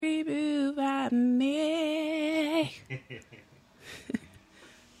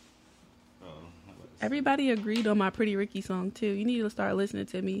Everybody agreed on my Pretty Ricky song too. You need to start listening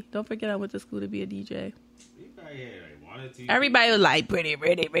to me. Don't forget I went to school to be a DJ. Everybody was like, Pretty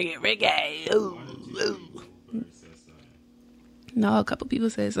Ricky. Ooh, ooh. No, a couple people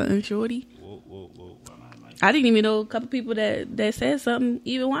said something, shorty. Whoa. I didn't even know a couple people that said something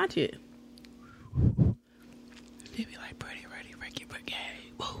even watch it. They be like, Pretty Ricky.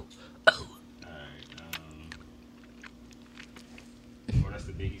 Whoa. Oh. Alright, that's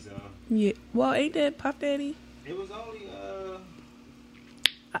the Biggie song? Yeah. Well, ain't that Puff Daddy? It was only,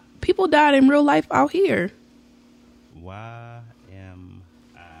 People died in real life out here. Why am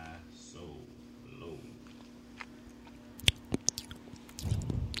I so low?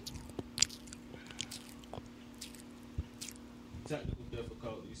 Technical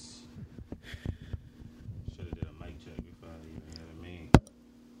difficulties. Should have did a mic check before I even had a mean.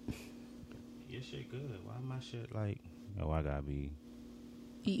 Your shit good. Why my shit like? Oh, I gotta be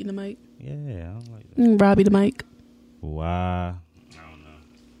Eating the mic. Yeah, I don't like that. Robbie the mic. Why? I don't know.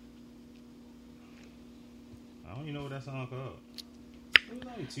 I don't even know what that song called.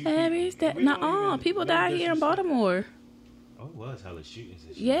 Every step. Nuh-uh. People died here in Baltimore. Oh, it was hella shootings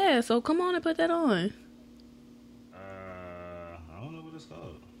and shit. Yeah, so come on and put that on. I don't know what it's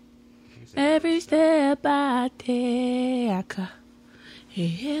called. Every step I take,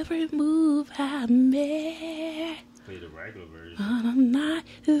 every move I make. Play the regular version. I'm not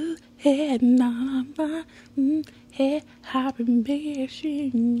head, I've been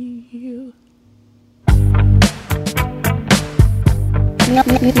missing you. No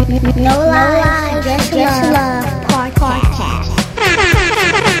lie, just love podcast.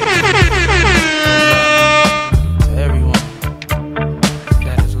 To everyone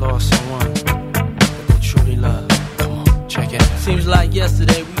that has lost someone that they truly love. Come on, check it out. Seems like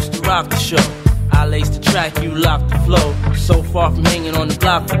yesterday we used to rock the show. I laced the track, you locked the flow. So far from hanging on the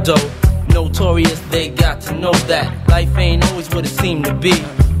block for dough. Notorious, they got to know that life ain't always what it seemed to be.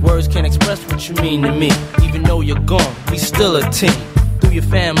 Words can't express what you mean to me. Even though you're gone, we still a team. Through your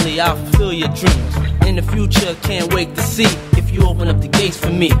family, I'll fulfill your dreams. In the future, can't wait to see if you open up the gates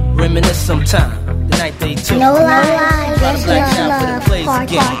for me. Reminisce sometime, the night they took. No lie, just love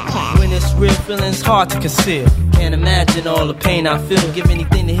podcast. When it's real, feeling's hard to conceal. Can't imagine all the pain I feel. Give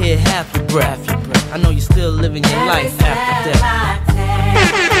anything to hear half your breath. I know you're still living your life after death.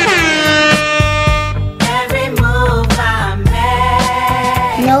 Every move I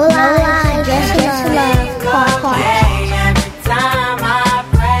make. No lie, just love podcast. Every time I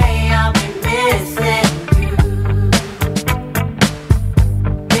pray, I'll be missing you.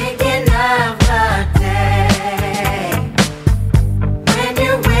 Thinking of the day when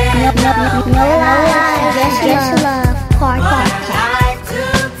you will. No lie, just love podcast.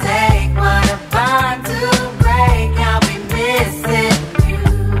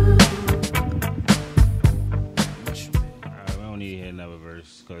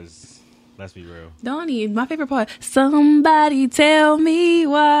 Let's be real. Don't need my favorite part. Somebody tell me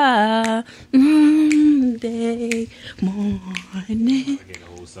why. Monday morning. I get the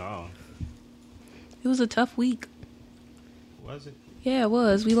whole song. It was a tough week. Was it? Yeah, it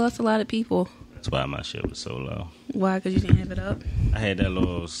was. We lost a lot of people. That's why my shit was so low. Why? Because you didn't have it up? I had that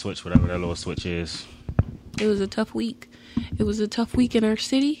little switch, whatever that little switch is. It was a tough week. It was a tough week in our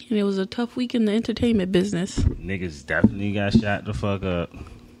city, and it was a tough week in the entertainment business. Niggas definitely got shot the fuck up.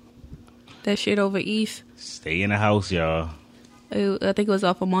 That shit over east. Stay in the house, y'all. I think it was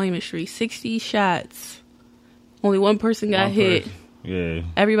off of Monument Street. 60 shots. Only one person got hit. Yeah.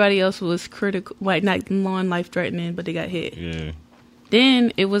 Everybody else was critical. Like, not life threatening, but they got hit. Yeah.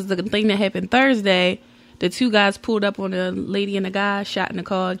 Then it was the thing that happened Thursday. The two guys pulled up on a lady and a guy, shot in the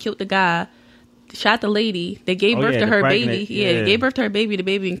car, killed the guy, shot the lady. They gave birth to her baby. Yeah, they gave birth to her baby. The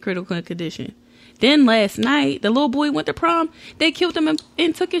baby in critical condition. Then last night, the little boy went to prom. They killed him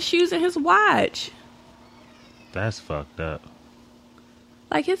and took his shoes and his watch. That's fucked up.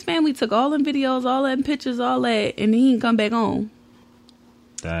 Like, his family took all them videos, all them pictures, all that, and he didn't come back home.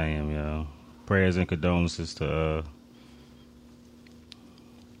 Damn, yo. Prayers and condolences to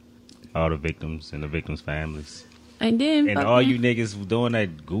all the victims and the victims' families. And then all you niggas doing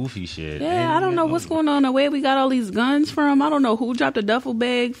that goofy shit. Yeah, I don't know what's going on. The way we got all these guns from. I don't know who dropped a duffel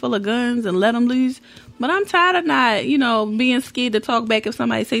bag full of guns and let them loose. But I'm tired of not, being scared to talk back if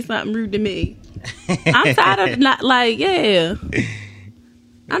somebody say something rude to me. I'm tired of not, I'm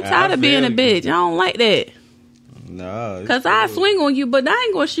tired of being a bitch. I don't like that. No. Because I swing on you, but I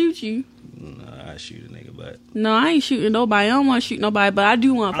ain't going to shoot you. No, I shoot a nigga, but. No, I ain't shooting nobody. I don't want to shoot nobody, but I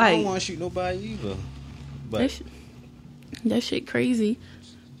do want to fight. I don't want to shoot nobody either. But. That shit crazy.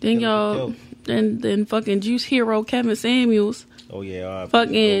 Then then fucking Juice Hero Kevin Samuels. Oh yeah,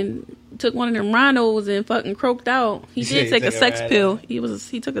 fucking took one of them rhinos and fucking croaked out. He did take a sex pill. He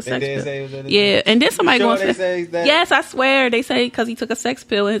took a sex pill. Yeah, and then somebody gonna say that? Yes, I swear they say because he took a sex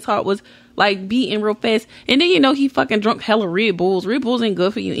pill and his heart was like beating real fast. And then he fucking drunk hella Red Bulls. Red Bulls ain't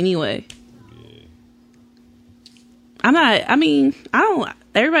good for you anyway. I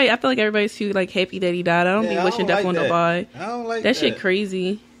feel like everybody's too like happy that he died. I don't be wishing death on nobody. I don't like that shit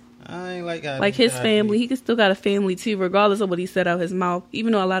crazy. I ain't like how like his family. He still got a family too, regardless of what he said out his mouth.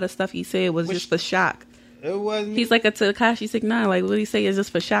 Even though a lot of stuff he said was just for shock. It wasn't. He's like a Tekashi 6ix9ine. Like what he say is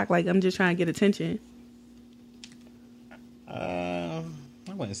just for shock. Like I'm just trying to get attention. I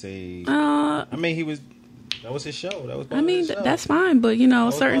wouldn't say. I mean, he was. That was his show. That was. Part of his show. That's fine, but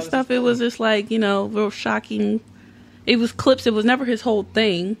certain stuff. It was just like real shocking. It was clips. It was never his whole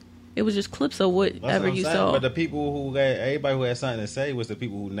thing. It was just clips of whatever you saw. But the people everybody who had something to say was the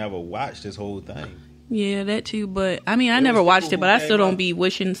people who never watched this whole thing. Yeah, that too. But I mean, I never watched it, but I still don't be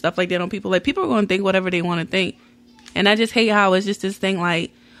wishing stuff like that on people. Like people are going to think whatever they want to think, and I just hate how it's just this thing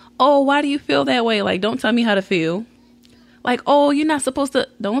like, oh, why do you feel that way? Like, don't tell me how to feel. Like, oh, you're not supposed to.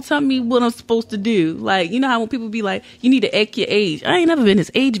 Don't tell me what I'm supposed to do. Like, you know how when people be like, you need to act your age. I ain't never been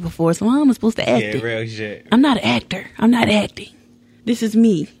this age before, so how am I supposed to act? Yeah, real shit. I'm not an actor. I'm not acting. This is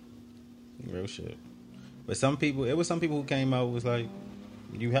me. Real shit. But some people who came out was like,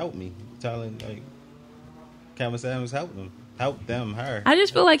 you helped me. Telling like Kevin Samuels helped them, her. I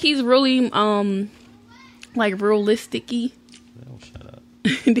just feel like he's really like realistic-y. Oh, shut up.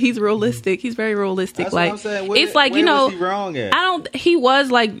 He's realistic. He's very realistic. That's like what I'm saying. it's like was he wrong at? He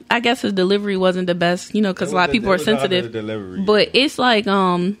was like, I guess his delivery wasn't the best, because a lot of people are sensitive. But it's like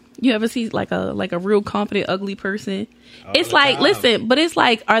you ever see like a real confident ugly person? It's like time. Listen, but it's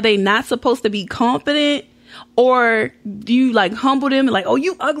like, are they not supposed to be confident? Or do you like humble them like, oh,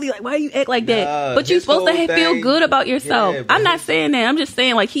 you ugly, like why you act like that? But you supposed to feel good about yourself. Yeah, I'm not saying that. I'm just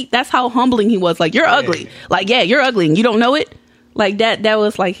saying like that's how humbling he was. Like, you're ugly. Like, yeah, you're ugly and you don't know it. Like that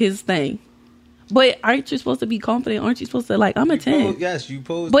was like his thing. But aren't you supposed to be confident? Aren't you supposed to like, I'm a 10? Yes, you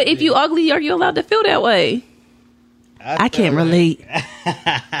pose. But if you ugly, are you allowed to feel that way? I can't relate.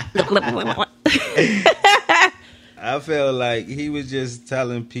 I feel like he was just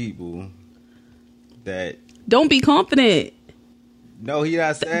telling people that don't be confident. No, he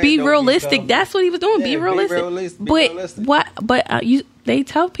not saying be realistic. That's what he was doing. Yeah, be realistic. Be realistic. What? But they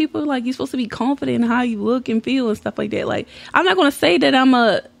tell people like you're supposed to be confident in how you look and feel and stuff like that. Like, I'm not gonna say that I'm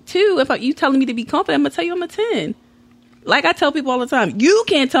a 2 if you telling me to be confident. I'm gonna tell you I'm a 10. Like I tell people all the time, you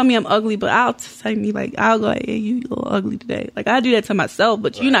can't tell me I'm ugly, but I'll say me like I'll go, hey, you a little ugly today. Like I do that to myself,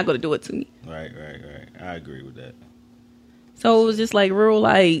 but you're not gonna do it to me. Right. I agree with that. So it was just like real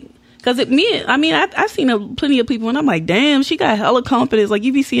like. Cause I've seen plenty of people and I'm like, damn, she got hella confidence. Like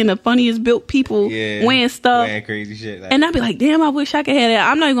you be seeing the funniest built people wearing stuff, wearing crazy shit. Like, and I'd be like, damn, I wish I could have that.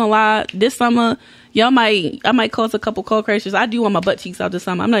 I'm not even gonna lie. This summer, I might cause a couple car crashes. I do want my butt cheeks out this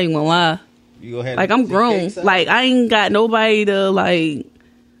summer. I'm not even gonna lie. Like I'm grown. Like I ain't got nobody to like.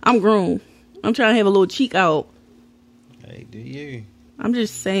 I'm grown. I'm trying to have a little cheek out. Hey, do you? I'm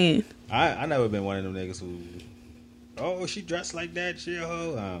just saying. I never been one of them niggas who. Oh, she dressed like that. She a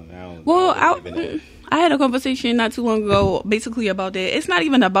hoe. I had a conversation not too long ago, basically about that. It's not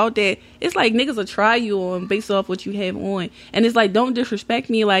even about that. It's like niggas will try you on based off what you have on, and it's like don't disrespect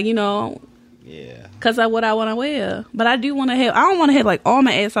me, like Yeah. Cause of what I want to wear, but I do want to have. I don't want to have like all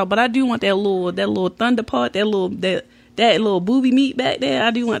my ass out, but I do want that little thunder part, that little booby meat back there. I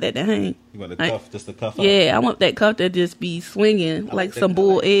do want that to hang. You want the cuff, just the cuff? Yeah, I want that cuff to just be swinging like some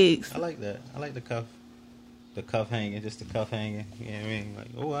bull eggs. I like that. I like the cuff. The cuff hanging, just the cuff hanging. You know what I mean? Like,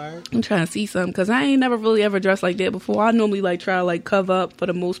 oh, all right. I'm trying to see something because I ain't never really ever dressed like that before. I normally like try to like cover up for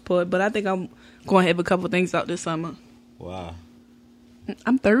the most part, but I think I'm going to have a couple things out this summer. Wow.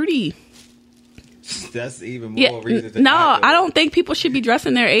 I'm 30. That's even more reason to I don't think people should be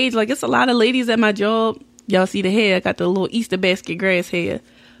dressing their age. Like, it's a lot of ladies at my job. Y'all see the hair. I got the little Easter basket grass hair.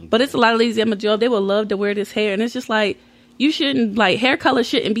 But it's a lot of ladies at my job. They would love to wear this hair. And it's just like, you shouldn't, like, hair color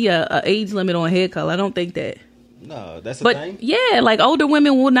shouldn't be a age limit on hair color. I don't think that. No, that's the thing? Yeah, like, older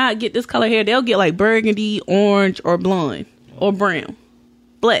women will not get this color hair. They'll get, like, burgundy, orange, or blonde, or brown.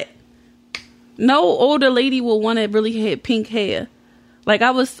 Black. No older lady will want to really have pink hair. Like,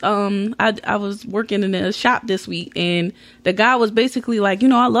 I was I was working in a shop this week, and the guy was basically like,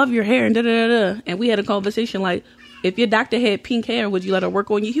 I love your hair, and da-da-da-da. And we had a conversation, like, if your doctor had pink hair, would you let her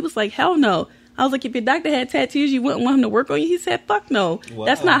work on you? He was like, hell no. I was like, if your doctor had tattoos, you wouldn't want him to work on you? He said, fuck no. Wow.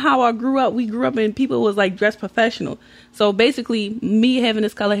 That's not how I grew up. We grew up and people was like dressed professional. So basically, me having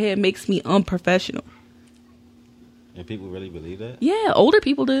this color hair makes me unprofessional. And people really believe that? Yeah, older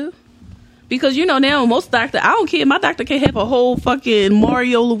people do. Because now most doctor, I don't care. My doctor can have a whole fucking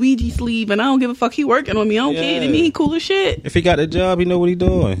Mario Luigi sleeve, and I don't give a fuck. He working on me. I don't care. To me, he cool as shit. If he got the job, he know what he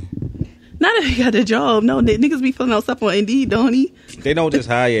doing. Not if he got the job. No, niggas be filling out stuff on Indeed, don't he? They don't just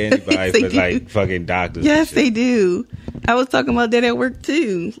hire anybody for like fucking doctors. Yes, they do. I was talking about that at work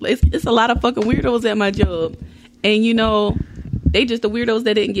too. It's a lot of fucking weirdos at my job, and they just the weirdos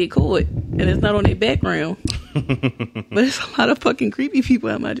that didn't get caught, and it's not on their background. But it's a lot of fucking creepy people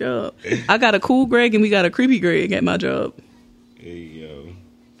at my job. I got a cool Greg and we got a creepy Greg at my job. Hey yo.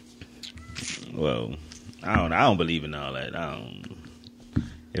 Well, I don't believe in all that.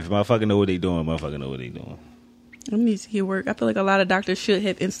 If motherfucker know what they doing, motherfucker know what they doing. Let me see your work. I feel like a lot of doctors should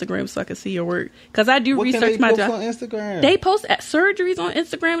have Instagram so I can see your work. Because I do research my job. On Instagram? They post surgeries on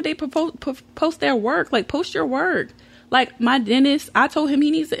Instagram. They post their work. Like, post your work. Like, my dentist, I told him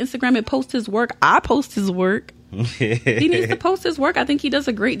he needs to Instagram and post his work. I post his work. He needs to post his work. I think he does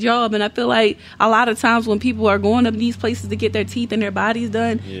a great job. And I feel like a lot of times when people are going to these places to get their teeth and their bodies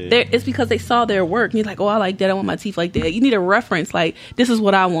done, it's because they saw their work. And you're like, oh, I like that. I want my teeth like that. You need a reference. Like, this is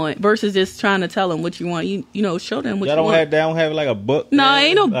what I want. Versus just trying to tell them what you want. Show them what you want. They don't have like a book? No,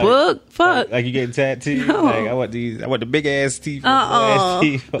 ain't no book. Fuck. Like you getting tattooed? No. Like, I want the big ass teeth. No.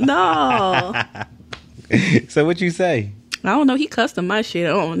 So what you say? I don't know. He custom my shit. I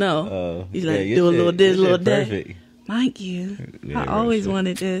don't know. He's like, do a little this, little that. Perfect. Thank you. Yeah, I always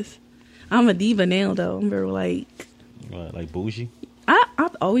wanted this. I'm a diva now, though. I'm very like bougie?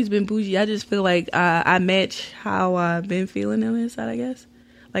 I've always been bougie. I just feel like I match how I've been feeling on the inside, I guess.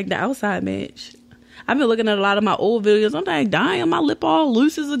 Like the outside match. I've been looking at a lot of my old videos. I'm like, dying. My lip all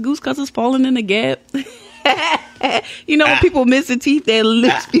loose as a goose because it's falling in the gap. When people missing teeth, their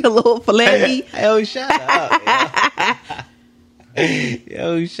lips be a little flabby. Yo, shut up.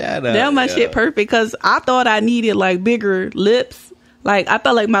 Yo, shut up. Now my shit perfect because I thought I needed like bigger lips. Like I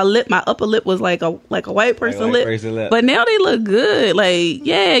felt like my upper lip was like a white person lip. But now they look good. Like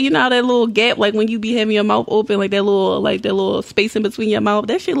that little gap, like when you be having your mouth open, like that little space in between your mouth.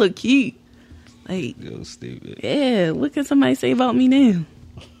 That shit look cute. Like, yo, stupid. Yeah, what can somebody say about me now?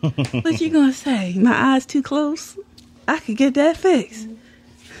 What you gonna say? My eyes too close? I could get that fixed.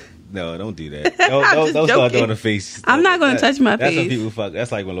 No, don't do that. Don't start doing the face. I'm not gonna touch my face. That's when people fuck.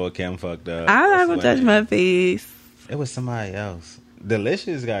 That's like when Lord Kim fucked up. I'm not gonna touch my face. It was somebody else.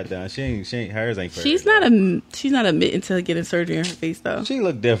 Delicious got done. She ain't hers ain't. She's not admitting to getting surgery on her face though. She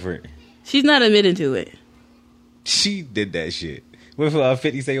look different. She's not admitting to it. She did that shit. What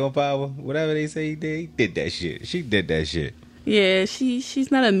 50 say on Power? Whatever they say he did that shit. She did that shit. Yeah,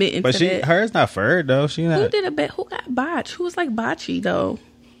 she's not admitting to that. But hers not furred though. She not. Who got botched? Who was like botchy though?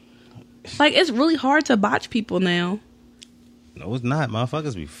 Like it's really hard to botch people now. No, it's not.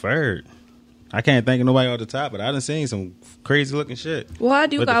 Motherfuckers be furred. I can't think of nobody off the top, but I done seen some crazy looking shit. Well, I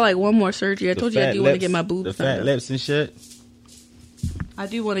do got like one more surgery. I told you I do want to get my boobs. The fat lips and shit. I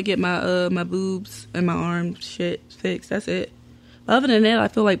do want to get my my boobs and my arm shit fixed. That's it. Other than that, I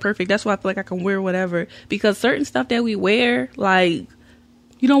feel like perfect. That's why I feel like I can wear whatever. Because certain stuff that we wear, like,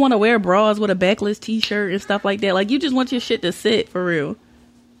 you don't want to wear bras with a backless t-shirt and stuff like that. Like, you just want your shit to sit, for real.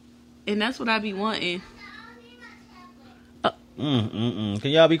 And that's what I be wanting. Can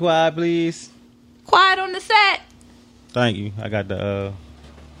y'all be quiet, please? Quiet on the set. Thank you. I got the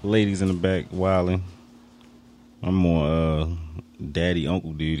ladies in the back wilding. I'm more daddy,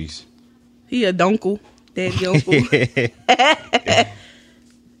 uncle duties. He a dunkle. Daddy, uncle.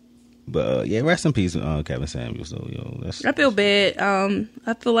 But rest in peace, Kevin Samuels. So I feel bad.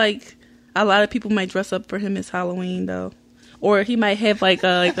 I feel like a lot of people might dress up for him as Halloween though, or he might have like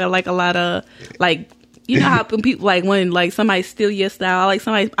a lot of like, you know how people when somebody steal your style, I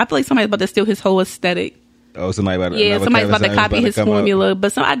feel like somebody's about to steal his whole aesthetic. Oh, somebody's about to copy his formula.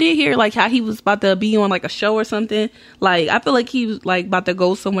 But I did hear like how he was about to be on like a show or something. Like I feel like he was like about to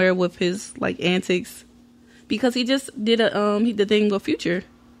go somewhere with his like antics. Because he just did the thing with Future.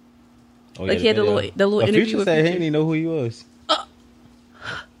 Oh, like he had the little interview Future with said Future. He didn't even know who he was.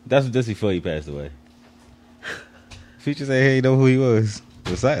 That's just before he passed away. Future said he didn't know who he was.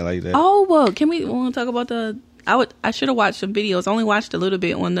 Or something like that. Oh well, can we want to talk about I should have watched some videos. I only watched a little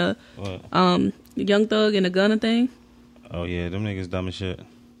bit on the Young Thug and the Gunna thing. Oh yeah, them niggas dumb as shit.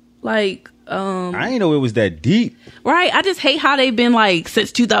 Like I didn't know it was that deep. Right? I just hate how they've been like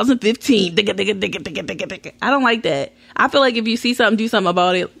since 2015. I don't like that. I feel like if you see something, do something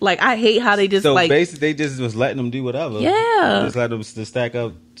about it. Like I hate how they just basically they just was letting them do whatever. Yeah. Just let them to stack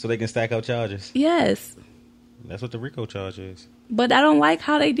up so they can stack up charges. Yes. That's what the RICO charge is. But I don't like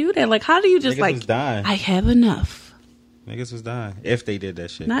how they do that. Like how do you just niggas was dying. I have enough. Niggas was dying if they did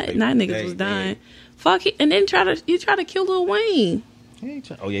that shit. Not niggas was dying. Fuck it, and then you try to kill Lil Wayne.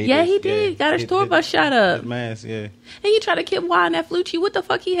 Yeah, he did. Got his tour bus shot up. Mask, yeah. And you try to keep Wine that Flucci. What the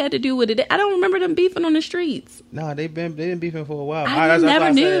fuck he had to do with it? I don't remember them beefing on the streets. No, they been beefing for a while. I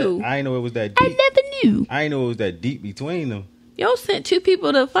never knew. I didn't know it was that deep. I never knew. I didn't know it was that deep between them. Yo sent 2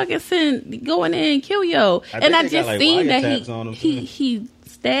 people to fucking go in there and kill yo. And I just seen that he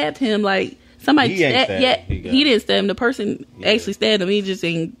stabbed him like somebody. He didn't stab him. The person actually stabbed him. He just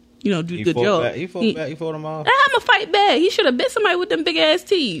ain't do a good job. He fought him off. I'ma fight back. He should have bit somebody with them big ass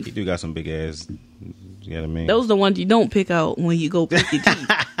teeth. He do got some big ass. You know what I mean? Those are the ones you don't pick out when you go pick your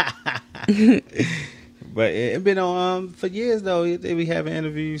teeth. But it been on for years though. They be having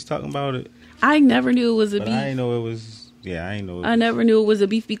interviews talking about it. I never knew it was a beef. I didn't know it was. Yeah, I ain't know. I never knew it was a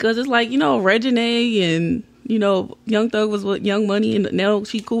beef because it's like, Reginae and, Young Thug was with Young Money and now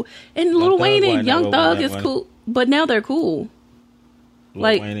she cool. And Lil Wayne and Young Thug is cool. But now they're cool. Lil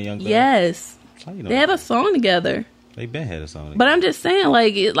Wayne and Young Thug? Yes. They have a song together. They been had a song together. But I'm just saying,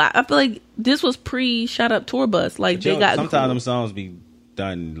 I feel like this was pre-Shot Up Tour Bus. Like, they got sometimes them songs be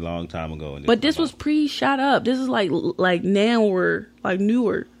done a long time ago. But this was pre-Shot Up. This is like now we're like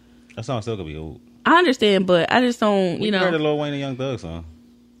newer. That song still could be old. I understand, but I just don't, You heard the Lil Wayne and Young Thug song?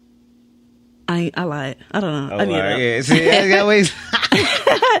 I lied. I don't know. Oh, yeah. See,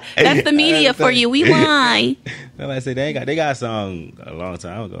 that's the media for you. We lie. I say they got a song a long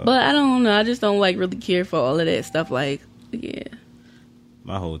time ago. But I don't know. I just don't really care for all of that stuff. Like, yeah.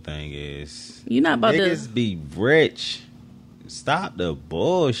 My whole thing is you're not about niggas be rich. Stop the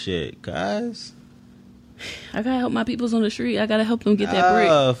bullshit, guys. I gotta help my peoples on the street. I gotta help them get that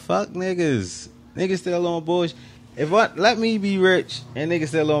break. Oh, fuck niggas. Niggas still on bullshit. Let me be rich and niggas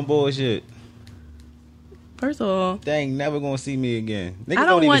still on bullshit. First of all, they ain't never gonna see me again. Niggas I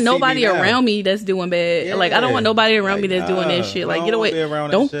don't want nobody around me that's doing bad. Yeah. Like, I don't want nobody around me that's doing that shit. Like, get away.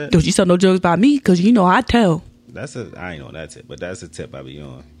 Don't you tell no jokes about me because I tell. I ain't know that tip, but that's a tip I be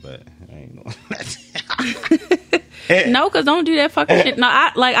on. But I ain't know that tip. No, because don't do that fucking shit. No,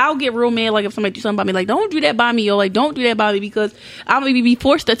 I'll get real mad. Like, if somebody do something about me, like, don't do that by me, yo. Like, don't do that by me because I'm gonna be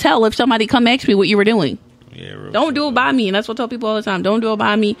forced to tell if somebody come ask me what you were doing. Yeah, don't do it by me, and that's what I tell people all the time. Don't do it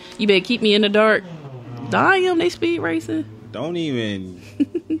by me. You better keep me in the dark. Damn, they speed racing. Don't even.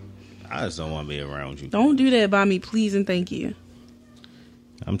 I just don't want to be around you. Don't do that by me, please and thank you.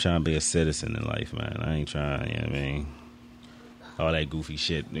 I'm trying to be a citizen in life, man. I ain't trying, you know what I mean? All that goofy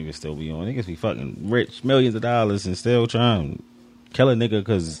shit niggas still be on. Niggas be fucking rich, millions of dollars, and still trying to kill a nigga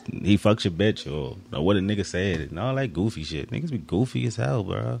because he fucks your bitch or what a nigga said and all that goofy shit. Niggas be goofy as hell,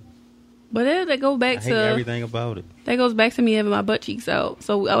 bro. But that goes back I hate everything about it. That goes back to me having my butt cheeks out.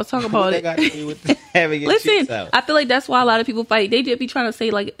 So I was talking about it. Got to do with having your Listen, cheeks out. I feel like that's why a lot of people fight. They just be trying to say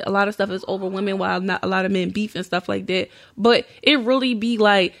like a lot of stuff is over women while not a lot of men beef and stuff like that. But it really be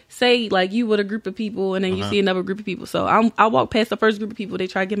like, say like you with a group of people and then you see another group of people. So I walk past the first group of people. They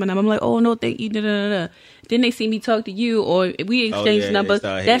try to get my number. I'm like, oh no, thank you. Then they see me talk to you or we exchange numbers.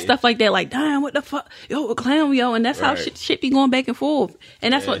 That stuff like that. Like, damn, what the fuck? Yo, clown, yo. And that's how shit be going back and forth.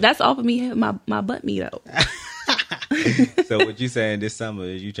 And that's all for me having my butt meat out. So what you saying this summer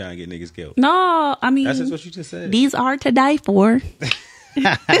is you trying to get niggas killed? No, I mean, that's just what you just said. These are to die for.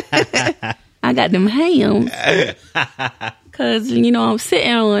 I got them hams because I'm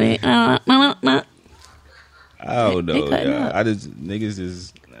sitting on it. I don't know. Niggas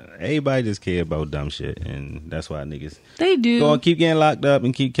is everybody just care about dumb shit, and that's why niggas they do go and keep getting locked up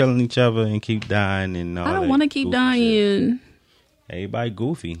and keep killing each other and keep dying and all. I don't want to keep dying. Shit. Everybody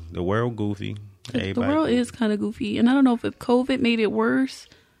goofy. The world goofy. The world is kind of goofy, and I don't know if COVID made it worse.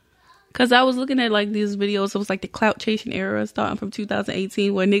 Cause I was looking at like these videos. It was like the clout chasing era starting from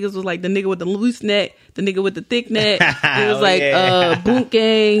 2018, where niggas was like the nigga with the loose neck, the nigga with the thick neck. It was Boot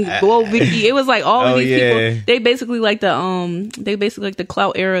Gang, Glow Vicky. It was like all of these people. They basically like the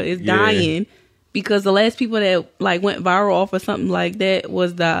clout era is dying because the last people that like went viral off of something like that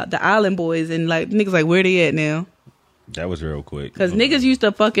was the Island Boys, and like niggas like where they at now? That was real quick. Cause niggas used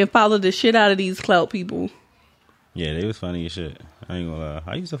to fucking follow the shit out of these clout people. Yeah, they was funny as shit. I ain't gonna lie.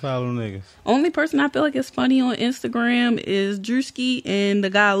 I used to follow them niggas. Only person I feel like is funny on Instagram is Drewski and the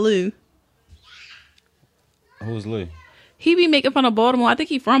guy Lou. Who's Lou? He be making fun of Baltimore. I think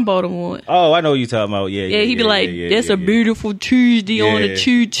he from Baltimore. Oh, I know what you talking about. Yeah, he be like, that's a beautiful Tuesday on a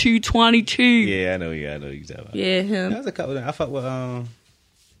 222. Yeah, I know you talking about. Yeah, him. That was a couple. I fuck with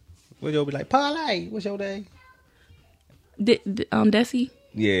where you'll be like, Parlay, what's your day? Desi.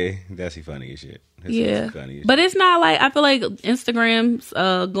 Yeah, Desi funny as shit. But it's not like, I feel like Instagram's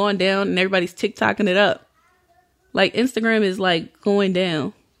going down and everybody's TikToking it up. Like Instagram is like going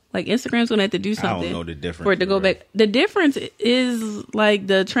down. Like Instagram's gonna have to do something. I don't know the difference for it to go back. The difference is like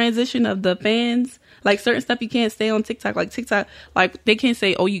the transition of the fans Like certain stuff you can't say on TikTok. Like TikTok, like they can't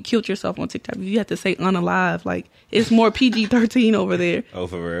say, "Oh, you killed yourself" on TikTok. You have to say "unalive." Like it's more PG-13 over there. Oh,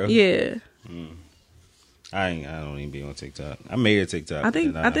 for real? Yeah. I don't even be on TikTok. I made a TikTok. I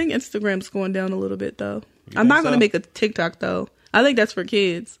think Instagram's going down a little bit though. You I'm not think gonna so? make a TikTok though. I think that's for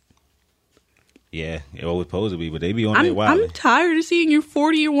kids. Yeah, it was supposed to be, but they be on there wild. I'm tired of seeing your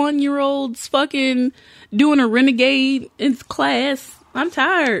 41-year-olds fucking doing a renegade in class. I'm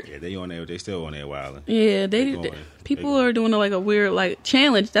tired. Yeah, they on there. They still on there wilding. Yeah, people are doing like a weird like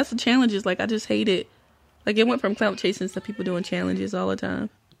challenge. That's what challenge is like. I just hate it. Like it went from clout chasing to people doing challenges all the time.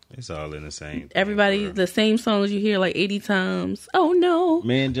 It's all in the same thing, Everybody, bro. the same songs you hear like 80 times. Oh no.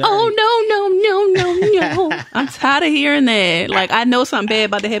 Man, Johnny. Oh no. I'm tired of hearing that. Like I know something bad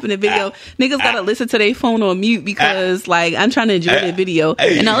about to happen in the video. Niggas gotta listen to their phone on mute because like I'm trying to enjoy the video.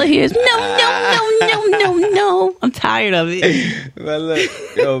 And all I hear is no. I'm tired of it. But look,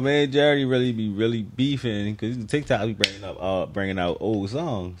 yo, man, Jerry really be beefing because TikTok be bringing out old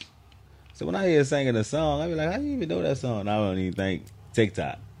songs. So when I hear singing a song, I be like, how you even know that song? I don't even think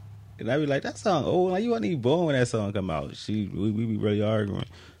TikTok. And I be like, that song old. Like you wasn't even born when that song come out. We be really arguing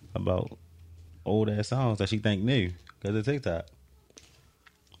about old ass songs that she think new because of TikTok.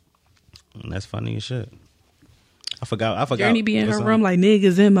 And that's funny as shit. I forgot. Journey be in her room like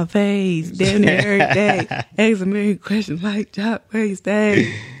niggas in my face, damn near every day. Asking me questions like job where you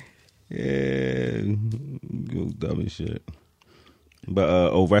stay. Yeah, go dumb as shit.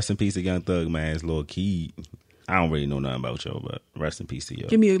 But rest in peace to Young Thug, man. It's Lil Keed. I don't really know nothing about y'all, but rest in peace to you.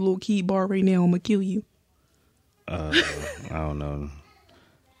 Give me a little key bar right now. I'm gonna kill you. I don't know.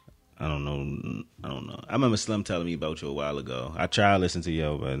 I remember Slim telling me about you a while ago. I tried to listen to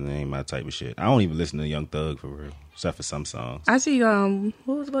you, but it ain't my type of shit. I don't even listen to Young Thug for real, except for some songs. I see. What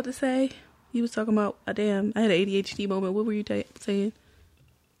was I about to say? You was talking about. Damn, I had an ADHD moment. What were you saying?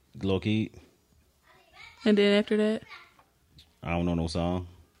 Lil Keed. And then after that, I don't know no song.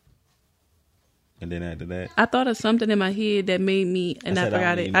 And then after that, I thought of something in my head that made me, and I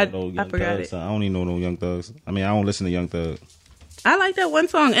forgot it. I forgot it. I don't even know no Young Thugs. I mean, I don't listen to Young Thug. I like that one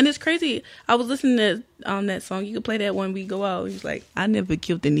song, and it's crazy. I was listening to that song. You could play that when we go out. He's like, I never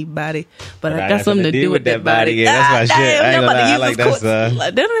killed anybody, but I got something to do with that body. Yeah, that's my shit. I ain't gonna lie, I like that song.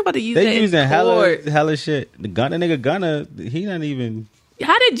 They're not about to use that. They using hella shit. The nigga Gunna, he not even.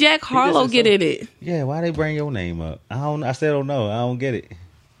 How did Jack Harlow get in it? Yeah, why they bring your name up? I still don't know. I don't get it.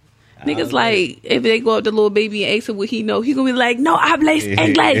 Niggas like, if they go up to Lil Baby and ask him what he know, he gonna be like, no, I'm laced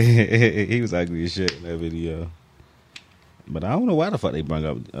English. He was ugly as shit in that video. But I don't know why the fuck they bring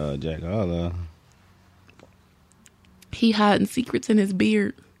up Jack Harlow. He hiding secrets in his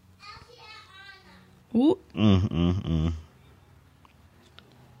beard. Ooh.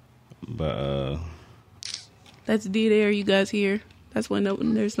 But that's dead air you guys hear. That's when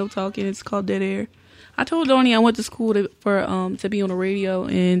there's no talking. It's called dead air. I told Donnie I went to school to be on the radio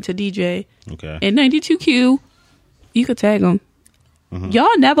and to DJ. Okay. And 92Q, you could tag them. Mm-hmm.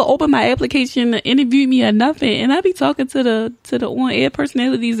 Y'all never open my application to interview me or nothing, and I be talking to the on air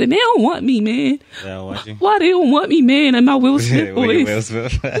personalities, and they don't want me, man. They don't want you? Why they don't want me, man? And my Will Smith voice. Why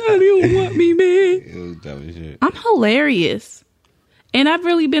they don't want me, man? It was dumb as shit. I'm hilarious. And I've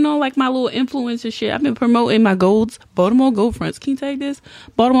really been on like my little influencer shit. I've been promoting my golds, Baltimore Gold Fronts. Can you take this?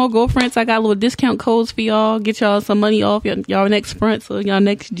 Baltimore Gold Fronts. I got little discount codes for y'all. Get y'all some money off y'all next fronts or y'all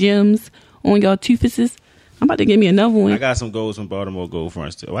next gems on y'all toofuses. I'm about to give me another one. I got some golds from Baltimore Gold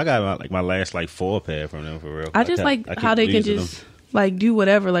Fronts too. I got my last 4 pair from them for real. I just like how they can just like do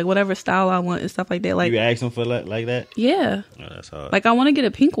whatever style I want and stuff like that. Like you ask them for like that? Yeah. Oh, that's hard. Like I want to get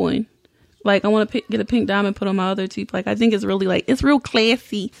a pink one. Like, I want to get a pink diamond put on my other teeth. Like, I think it's really, like, it's real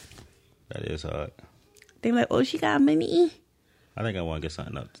classy. That is hard. They be like, oh, she got money. I think I want to get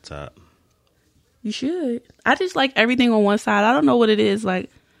something up the top. You should. I just like everything on one side. I don't know what it is.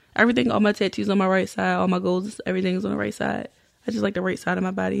 Like, everything, all my tattoos on my right side, all my golds, everything is on the right side. I just like the right side of my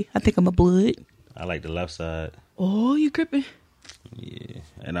body. I think I'm a blood. I like the left side. Oh, you crippin'. Yeah.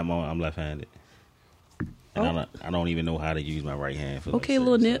 And I'm left-handed. And I don't even know how to use my right hand. For okay,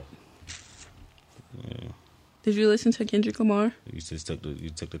 little nip. Yeah. Did you listen to Kendrick Lamar? You just took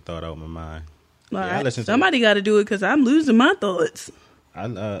the thought out of my mind. All right. Somebody got to do it because I'm losing my thoughts. I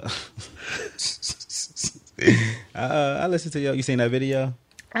listened to y'all. You seen that video?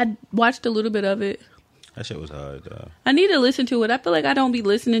 I watched a little bit of it. That shit was hard, though. I need to listen to it. I feel like I don't be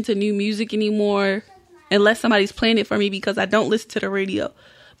listening to new music anymore unless somebody's playing it for me because I don't listen to the radio.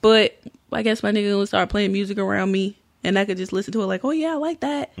 But I guess my nigga gonna start playing music around me. And I could just listen to it like, oh, yeah, I like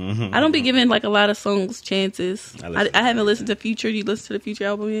that. Mm-hmm. I don't be giving, like, a lot of songs chances. I haven't listened to Future. You listened to the Future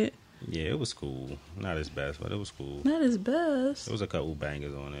album yet? Yeah, it was cool. Not his best, but it was cool. Not his best. There was a couple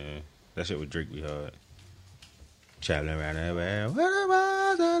bangers on there. That shit with Drake be hard. Traveling around everywhere.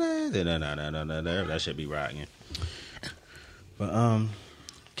 That shit be rocking. But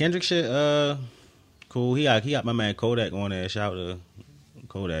Kendrick shit, cool. He got my man Kodak on there. Shout out to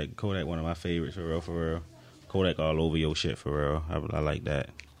Kodak. Kodak, one of my favorites for real. Kodak all over your shit for real. I like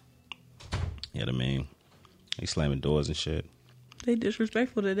that. You know what I mean? He slamming doors and shit. They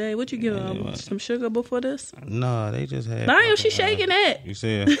disrespectful today. What you give them? Some sugar before this? No, they just had. Mario, she shaking it. You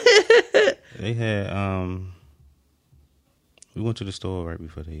see? They had. We went to the store right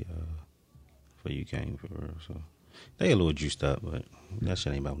before you came for real. So they a little juiced up, but that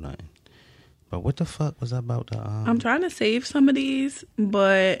shit ain't about nothing. But what the fuck was I about to? I'm trying to save some of these,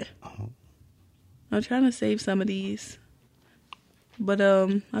 but I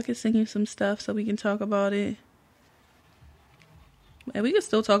can sing you some stuff so we can talk about it. And we can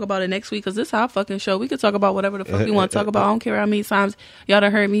still talk about it next week because this is our fucking show. We can talk about whatever the fuck we want to talk about. I don't care how many times y'all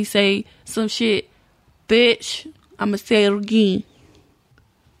done heard me say some shit. Bitch, I'ma say it again.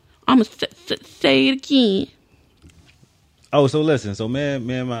 I'ma say it again. Oh, so listen. So me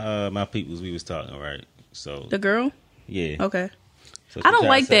and my peoples, we was talking, right? So the girl? Yeah. Okay. So I don't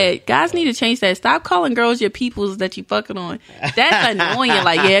like that. Guys need to change that. Stop calling girls your peoples that you fucking on. That's annoying.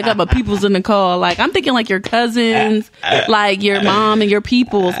 Like, yeah, I got my peoples in the call. Like, I'm thinking like your cousins, like your mom and your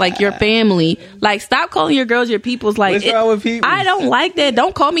peoples, like your family. Like, stop calling your girls your peoples. Like, what's wrong with peoples? I don't like that.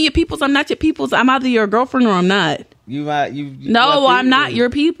 Don't call me your peoples. I'm not your peoples. I'm either your girlfriend or I'm not. No, I'm not your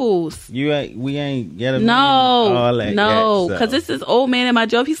peoples. We ain't get him. No, because this is old man at my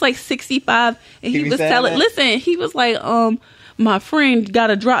job. He's like 65, and he was telling. Listen, he was like, my friend got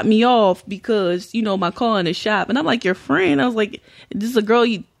to drop me off because, you know, my car in the shop. And I'm like, your friend? I was like, this is a girl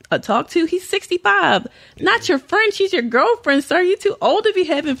you talk to? He's 65. Not your friend. She's your girlfriend, sir. You too old to be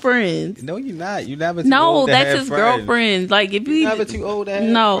having friends. No, you're not. You never too old to have that's his girlfriend. Like, if you never too old to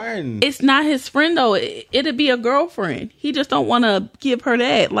have friends. It's not his friend, though. It'd be a girlfriend. He just don't want to give her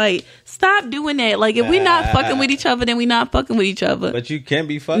that. Like, stop doing that. Like, if we're not fucking with each other, then we're not fucking with each other. But you can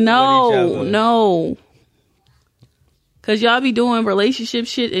be fucking with each other. No. Cause y'all be doing relationship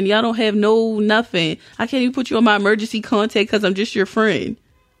shit and y'all don't have nothing. I can't even put you on my emergency contact because I'm just your friend.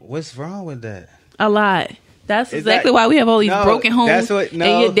 What's wrong with that? A lot. That's exactly why we have all these broken homes. And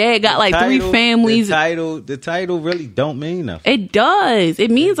your dad got like 3 families. The title really don't mean nothing. It does. It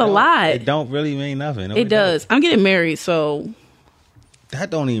means a lot. It don't really mean nothing. No, it does. I'm getting married, so. That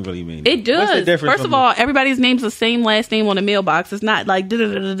don't even really mean it does. What's the difference? First of all, everybody's name's the same last name on the mailbox. It's not like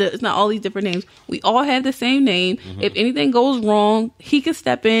it's not all these different names. We all have the same name. Mm-hmm. If anything goes wrong, he can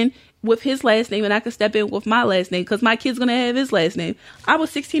step in with his last name and I can step in with my last name because my kid's gonna have his last name. I was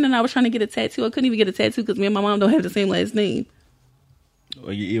 16 and I was trying to get a tattoo. I couldn't even get a tattoo because me and my mom don't have the same last name.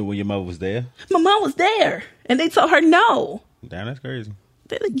 When your mother was there? My mom was there and they told her no. Damn, that's crazy.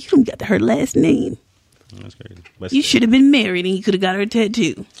 They're like, you don't got her last name. That's crazy. But you should have been married and you could have got her a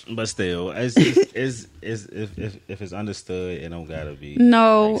tattoo. But still, if it's understood, it don't gotta be.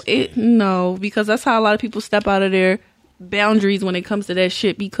 No, because that's how a lot of people step out of their boundaries when it comes to that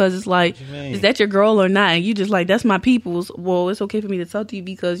shit. Because it's like, is that your girl or not? And you just like, that's my people's. Well, it's okay for me to talk to you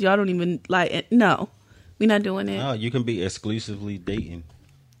because y'all don't even like. No, we're not doing that. No, you can be exclusively dating.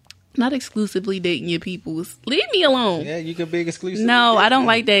 Not exclusively dating your peoples. Leave me alone. Yeah, you can be exclusively. No, I don't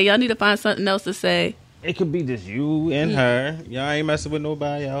like that. Y'all need to find something else to say. It could be just you and her. Y'all ain't messing with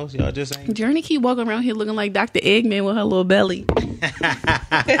nobody else. Y'all just ain't. Journey keep walking around here looking like Dr. Eggman with her little belly.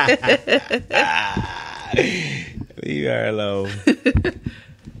 Leave her alone.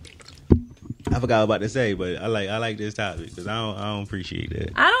 I forgot what to say, but I like this topic because I don't appreciate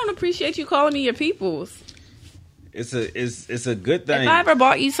that. I don't appreciate you calling me your peoples. It's a good thing. If I ever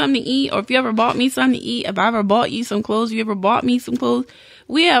bought you something to eat, or if you ever bought me something to eat, if I ever bought you some clothes, if you ever bought me some clothes,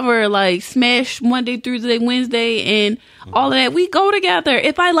 we ever like smash Monday, Tuesday, Wednesday, and all of that, we go together.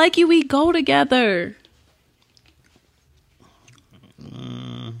 If I like you, we go together.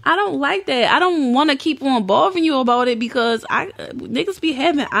 I don't like that. I don't want to keep on bothering you about it because niggas be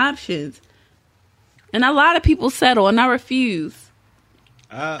having options, and a lot of people settle, and I refuse.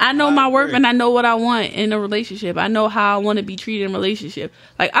 I know my worth and I know what I want in a relationship. I know how I want to be treated in a relationship.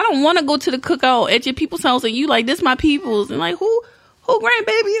 Like, I don't want to go to the cookout at your people's house and you like, this my people's. And like, who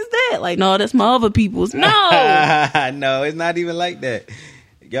grandbaby is that? Like, no, that's my other people's. No. No, it's not even like that.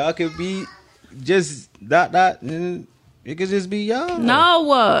 Y'all could be just and it could just be y'all.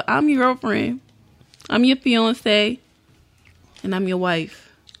 No, I'm your girlfriend. I'm your fiance. And I'm your wife.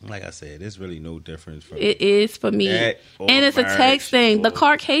 Like I said, it's really no difference from it is for me. And it's a tax thing. The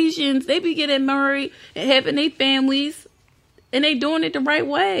Caucasians, they be getting married and having their families, and they doing it the right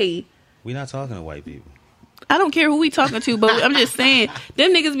way. We're not talking to white people. I don't care who we talking to, but I'm just saying,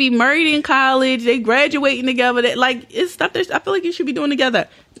 them niggas be married in college, they graduating together. That like it's stuff that I feel like you should be doing together.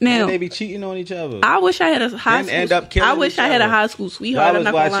 Now they be cheating on each other. I wish I had a high school. End up killing I wish I had a high school sweetheart. I'm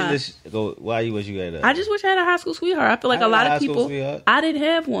not gonna lie. Why you wish you had that? I just wish I had a high school sweetheart. I feel like a lot of people. I didn't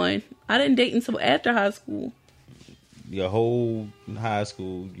have one. I didn't date until after high school. Your whole high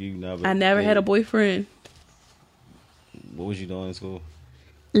school, you never. I never had a boyfriend. What was you doing in school?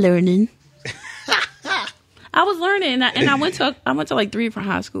 Learning. I was learning, and I went to like 3 different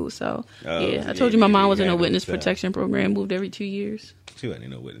high schools. So I told you my mom was in a witness protection program. Moved every 2 years. She wasn't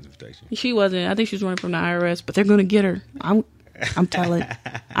in no witness protection. She wasn't. I think she was running from the IRS, but they're gonna get her. I'm telling.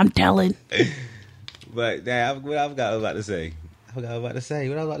 I'm telling. But damn, what I was about to say.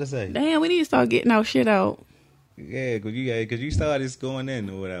 Damn, we need to start getting our shit out. Yeah, cause you started going in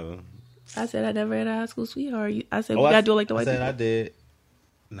or whatever. I said I never had a high school sweetheart. I said we gotta do it like the white people. I did.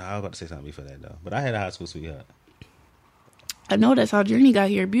 No, I was about to say something before that though. But I had a high school sweetheart. I know that's how Journey got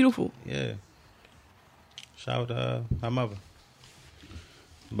here. Beautiful. Yeah. Shout out her mother.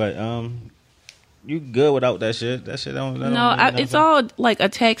 But you good without that shit? That shit don't. It's all like a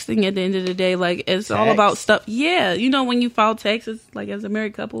tax thing at the end of the day. Like it's all about stuff. Yeah, you know when you file taxes, like as a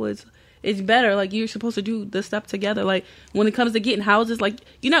married couple, it's better. Like you're supposed to do the stuff together. Like when it comes to getting houses, like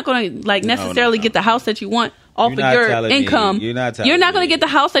you're not going to like necessarily get the house that you want off of your income. You're not going to get the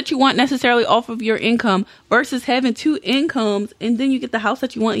house that you want necessarily off of your income versus having 2 incomes and then you get the house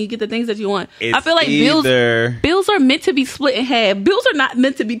that you want and you get the things that you want. I feel like bills are meant to be split in half. Bills are not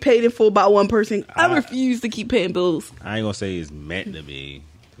meant to be paid in full by one person. I refuse to keep paying bills. I ain't going to say it's meant to be.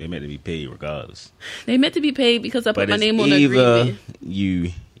 They're meant to be paid regardless. They meant to be paid because I put my name on the agreement.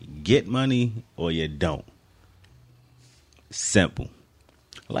 You get money or you don't. Simple.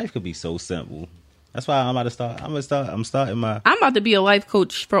 Life could be so simple. That's why I'm about to start. I'm about to be a life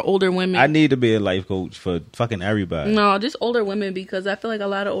coach for older women. I need to be a life coach for fucking everybody. No, just older women because I feel like a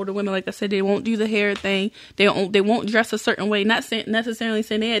lot of older women, like I said, they won't do the hair thing. They won't dress a certain way. Not necessarily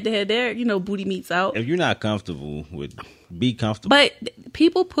saying they had to have their booty meats out. If you're not comfortable be comfortable. But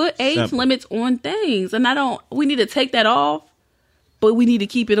people put age limits on things, and we need to take that off. But we need to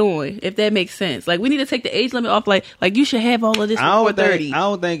keep it on, if that makes sense. Like, we need to take the age limit off. Like you should have all of this before 30. I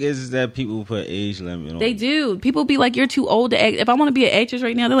don't think it's that people put age limit on. They do. People be like, you're too old to act. If I want to be an actress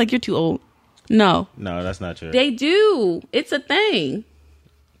right now, they're like, you're too old. No, that's not true. They do. It's a thing.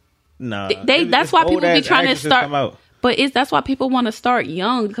 No. That's why people be trying to start. But that's why people want to start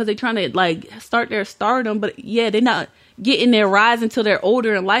young, because they're trying to, like, start their stardom. But, yeah, they're not getting their rise until they're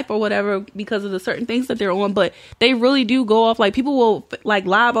older in life or whatever because of the certain things that they're on. But they really do go off. Like, people will, like,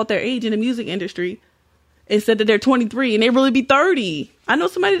 lie about their age in the music industry and said that they're 23 and they really be 30. I know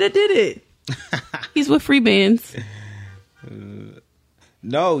somebody that did it. He's with free bands.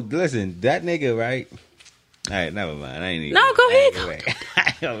 No, listen, that nigga, right? All right, never mind. I ain't even. No, go ahead.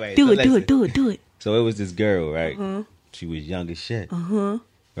 Do it. So it was this girl, right? Uh-huh. She was young as shit. Uh-huh.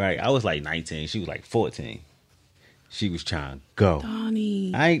 Right? I was like 19. She was like 14. She was trying to go.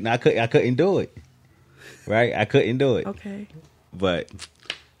 Donnie. I couldn't do it. Right? I couldn't do it. Okay. But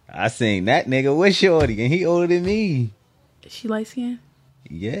I seen that nigga with shorty, and he older than me. Is she light skinned?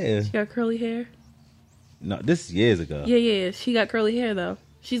 Yeah. She got curly hair? No, this is years ago. Yeah. She got curly hair, though.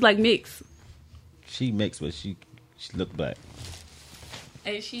 She's like mixed. She mixed, but she looked black.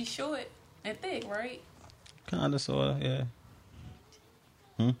 And she's short and thick, right? Kinda, sorta,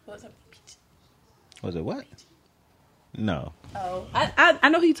 yeah. Was it what? No. Oh, I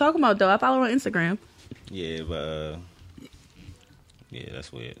know who you talking about though. I follow her on Instagram. Yeah, but yeah,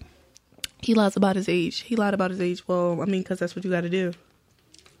 that's weird. He lies about his age. He lied about his age. Well, I mean, because that's what you got to do.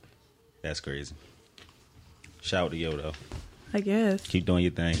 That's crazy. Shout out to Yo though. I guess. Keep doing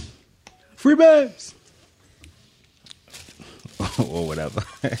your thing. Free babes. Or whatever.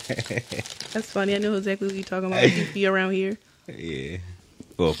 That's funny. I know exactly what you're talking about. You be around here. Yeah.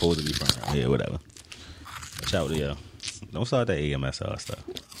 Well, supposed to be from around here, whatever. Shout out to Yo. Don't start that AMSR stuff.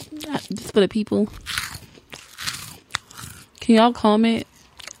 Just for the people. Can y'all comment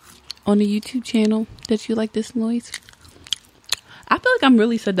on the YouTube channel that you like this noise? I feel like I'm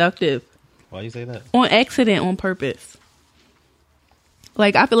really seductive. Why you say that? On accident, on purpose.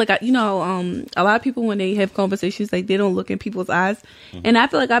 Like, I feel like, a lot of people, when they have conversations, like, they don't look in people's eyes. Mm-hmm. And I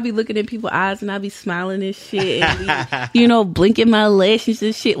feel like I be looking in people's eyes and I be smiling and shit. And be, blinking my lashes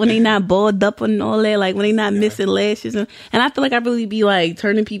and shit when they not balled up and all that. Like, when they not missing lashes. And I feel like I really be, like,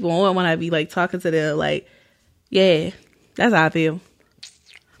 turning people on when I be, like, talking to them. Like, yeah, that's how I feel.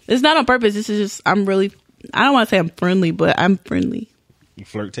 It's not on purpose. This is just, I don't want to say I'm friendly, but I'm friendly. You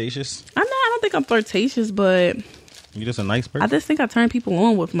flirtatious? I don't think I'm flirtatious, but You just a nice person. I just think I turn people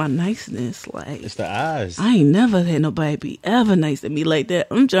on with my niceness. Like, it's the eyes. I ain't never had nobody be ever nice to me like that.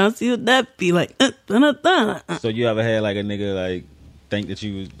 I'm trying to see what that be like. So you ever had like a nigga like think that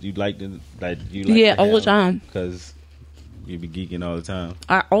you like to like you? Yeah, all the time. Because you be geeking all the time.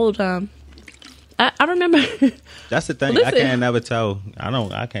 All the time. I remember. That's the thing. Listen, I can't never tell.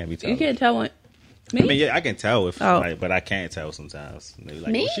 I can't be telling. You can't tell what. Me? I mean, yeah, I can tell if, like, but I can't tell sometimes. They be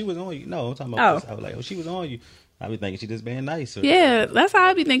like, Me? oh, she was on you. No, I'm talking about this. I was like, oh, she was on you. I be thinking she just being nice. Yeah, that's how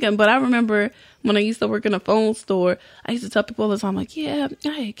I be thinking. But I remember when I used to work in a phone store, I used to tell people all the time, like, yeah, I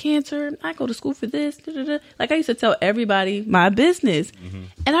had cancer. I go to school for this. Da, da, da. Like, I used to tell everybody my business. Mm-hmm.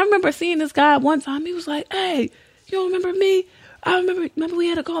 And I remember seeing this guy one time. He was like, hey, you don't remember me? I remember we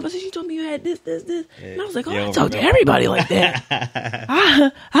had a conversation. You told me you had this. Yeah, and I was like, oh, I talk to everybody like that.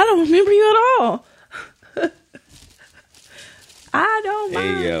 I don't remember you at all. I don't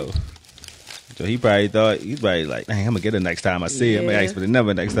mind. Hey, yo. So he probably like, dang, I'm going to get her next time I see him. I'm going to ask for the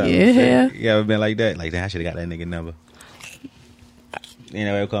number next time. Yeah. You ever been like that? Like, damn, I should have got that nigga number. You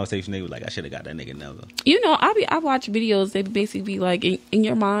know, every conversation they was like, I should have got that nigga number. You know, I watch videos. They basically be like, in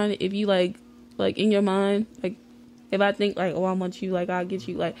your mind, if you like in your mind, like, if I think like, oh, I want you, like, I'll get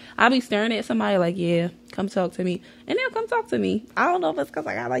you. Like, I'll be staring at somebody like, yeah, come talk to me. And they'll come talk to me. I don't know if it's because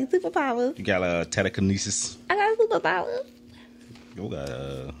I got like superpowers. You got telekinesis. I got superpowers. You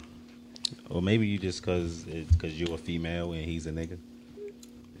got or maybe you just because you're a female and he's a nigga.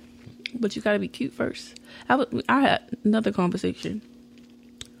 But you got to be cute first. I had another conversation.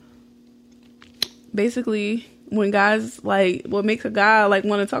 Basically, when guys, like, what makes a guy, like,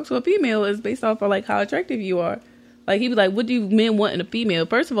 want to talk to a female is based off of, like, how attractive you are. Like, he be like, what do men want in a female?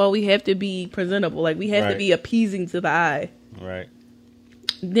 First of all, we have to be presentable. Like, we have to be appeasing to the eye. Right.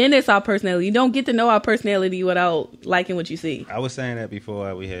 Then it's our personality. You don't get to know our personality without liking what you see. I was saying that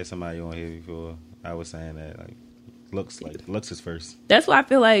before we had somebody on here before. I was saying that, like, looks is first. That's why I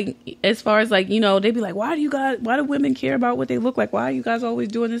feel like, as far as, like, you know, they be like, why do women care about what they look like? Why are you guys always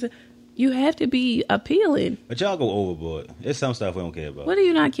doing this? You have to be appealing. But y'all go overboard. There's some stuff we don't care about. What do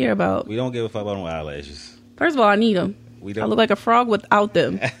you not care about? We don't give a fuck about no eyelashes. First of all, I need them. We don't. I look like a frog without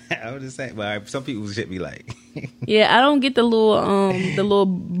them. I was just saying, but some people should be like. Yeah, I don't get the little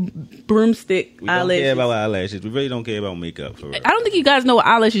broomstick we eyelashes. We don't care about eyelashes. We really don't care about makeup. For real. I don't think you guys know what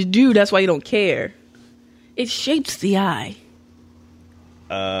eyelashes do. That's why you don't care. It shapes the eye.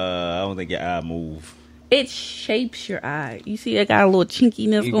 I don't think your eye move. It shapes your eye. You see, I got a little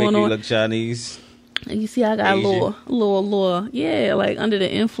chinkiness going on. You look Chinese. You see, I got Asian. a little, yeah, like under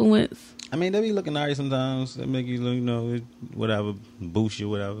the influence. I mean, they be looking alright sometimes. They make you look, you know, whatever, boost you,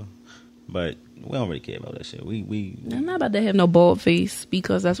 whatever. But we don't really care about that shit. I'm not about to have no bald face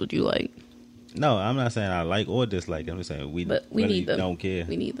because that's what you like. No, I'm not saying I like or dislike. I'm just saying we really need them. Don't care.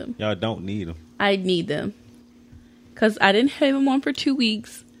 We need them. Y'all don't need them. I need them because I didn't have them on for 2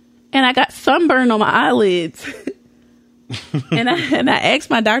 weeks, and I got sunburn on my eyelids. and I asked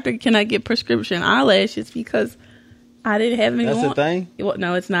my doctor, can I get prescription eyelashes because I didn't have any. That's the thing? Well,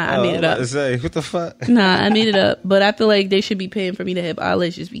 no, it's not. I made it up. To say, what the fuck? Nah, I made it up. But I feel like they should be paying for me to have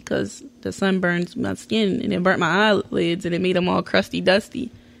eyelashes because the sun burns my skin and it burnt my eyelids and it made them all crusty, dusty.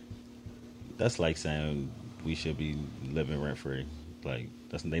 That's like saying we should be living rent free. Like,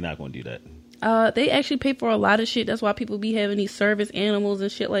 they're not going to do that. They actually pay for a lot of shit. That's why people be having these service animals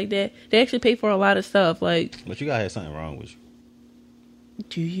and shit like that. They actually pay for a lot of stuff. Like, but you gotta have something wrong with you.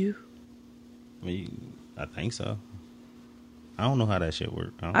 Do you? I mean, I think so. I don't know how that shit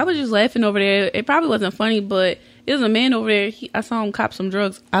works. I was just laughing over there. It probably wasn't funny, but it was a man over there. I saw him cop some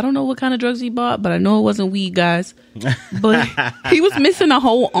drugs. I don't know what kind of drugs he bought, but I know it wasn't weed, guys. But he was missing a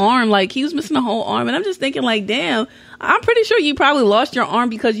whole arm. Like, he was missing a whole arm. And I'm just thinking, like, damn, I'm pretty sure you probably lost your arm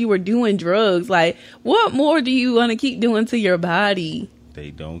because you were doing drugs. Like, what more do you want to keep doing to your body? They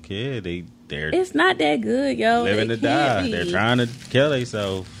don't care. They're It's not that good, yo. Living to die. They're trying to kill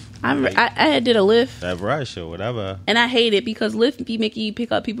themselves. I did a Lyft. That rush or whatever. And I hate it because Lyft be making you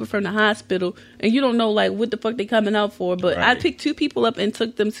pick up people from the hospital and you don't know like what the fuck they coming out for. But I picked 2 people up and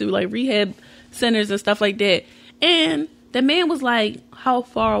took them to like rehab centers and stuff like that. And the man was like, how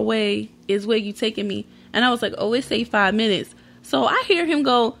far away is where you taking me? And I was like, oh, it say 5 minutes. So I hear him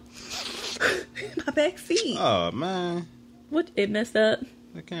go in my back seat. Oh, man. What? It messed up.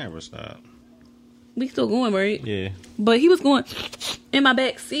 The camera stopped. We still going, right? Yeah. But he was going in my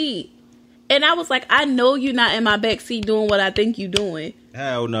back seat. And I was like, I know you're not in my back seat doing what I think you're doing.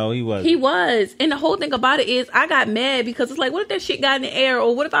 Hell no, he wasn't. He was. And the whole thing about it is I got mad because it's like, what if that shit got in the air?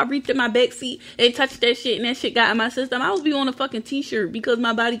 Or what if I reached in my back seat and touched that shit and that shit got in my system? I was be on a fucking t-shirt because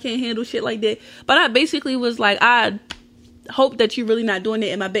my body can't handle shit like that. But I basically was like, I hope that you're really not doing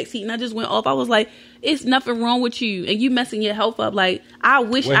it in my backseat. And I just went off. I was like, it's nothing wrong with you. And you messing your health up. Like, I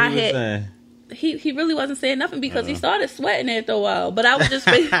wish I had... He really wasn't saying nothing because he started sweating after a while. But I was just...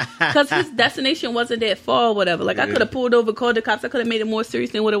 Because his destination wasn't that far or whatever. Like, I could have pulled over, called the cops. I could have made it more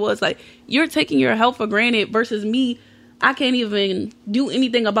serious than what it was. Like, you're taking your health for granted versus me. I can't even do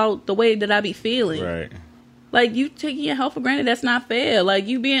anything about the way that I be feeling. Right. Like, you taking your health for granted, that's not fair. Like,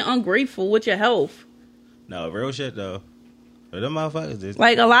 you being ungrateful with your health. No, real shit, though. Them motherfuckers just...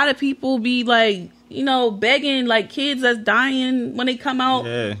 Like, a lot of people be, like, you know, begging, like, kids that's dying when they come out.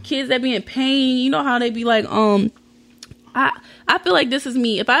 Yeah. Kids that be in pain. You know how they be like, I feel like this is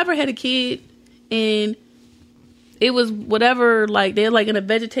me. If I ever had a kid and it was whatever, like, they're, like, in a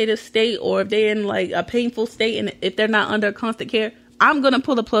vegetative state or if they're in, like, a painful state and if they're not under constant care, I'm going to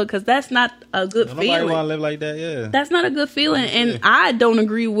pull the plug because that's not a good feeling. Nobody want to live like that, yeah. That's not a good feeling. And I don't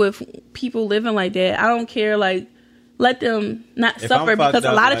agree with people living like that. I don't care, like, let them not suffer because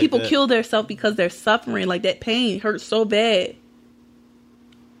a lot of people kill themselves because they're suffering. Like, that pain hurts so bad.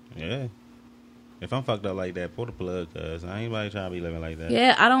 Yeah. If I'm fucked up like that, pull the plug, cuz I ain't trying to be living like that.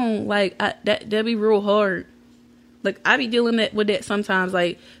 Yeah, I don't, like, that'd be real hard. Like, I be dealing with that sometimes.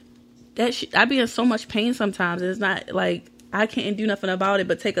 Like, I be in so much pain sometimes. It's not, like, I can't do nothing about it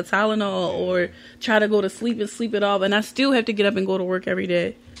but take a Tylenol or try to go to sleep and sleep it off. And I still have to get up and go to work every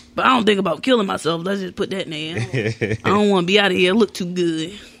day. But I don't think about killing myself. Let's just put that in there. I don't want to be out of here look too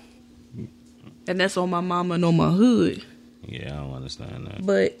good. And that's on my mama and on my hood. Yeah, I don't understand that.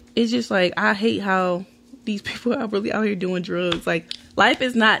 But it's just like, I hate how these people are really out here doing drugs. Like, life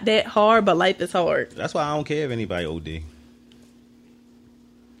is not that hard, but life is hard. That's why I don't care if anybody OD.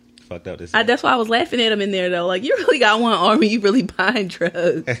 Fucked up this. That's why I was laughing at him in there, though. Like, you really got one arm and you really buying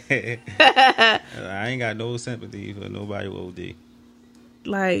drugs. I ain't got no sympathy for nobody with OD.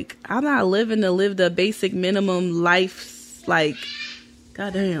 Like, I'm not living to live the basic minimum life. Like,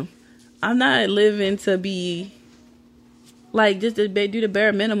 goddamn. I'm not living to be, like, just to do the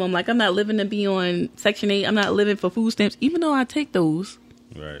bare minimum. Like, I'm not living to be on Section 8. I'm not living for food stamps, even though I take those.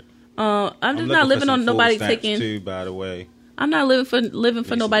 Right. I'm just not living on nobody taking. Too, by the way. I'm not living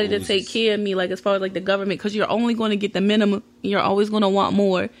for nobody to take care of me, like, as far as, like, the government, because you're only going to get the minimum. You're always going to want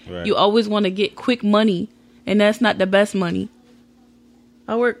more. Right. You always want to get quick money, and that's not the best money.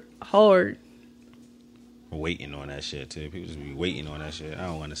 I work hard. Waiting on that shit, too. People just be waiting on that shit. I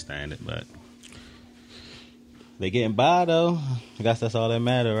don't understand it, but they getting by, though. I guess that's all that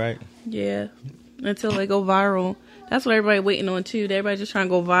matter, right? Yeah. Until they go viral. That's what everybody waiting on, too. Everybody just trying to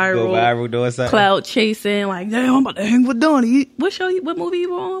go viral. Go viral, doing something. Cloud chasing. Like, damn, I'm about to hang with Donnie. What movie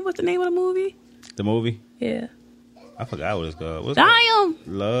you on? What's the name of the movie? The movie? Yeah. I forgot what it's called. What's Damn.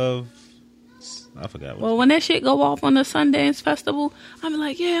 Love. I forgot. Well, when that shit go off on the Sundance Festival, I'm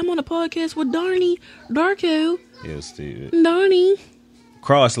like, yeah, I'm on a podcast with Darko. Yeah, stupid. Darnie.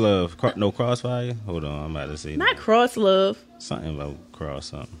 Cross Love. No, Crossfire? Hold on, I'm about to say. Not Cross Love. Something about Cross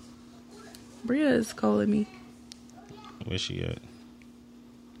something. Bria is calling me. Where's she at?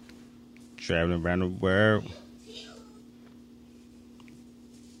 Traveling around the world.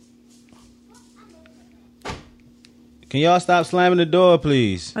 Can y'all stop slamming the door,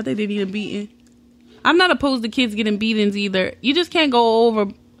 please? I think they need a beating. I'm not opposed to kids getting beatings either. You just can't go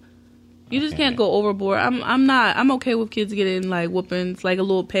over. You just can't go overboard. I'm okay with kids getting, like, whoopings, like a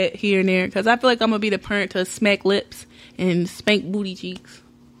little pet here and there, because I feel like I'm gonna be the parent to smack lips and spank booty cheeks.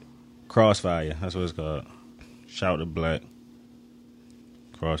 Crossfire. That's what it's called. Shout to Black.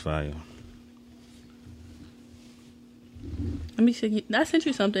 Crossfire. Let me see. I sent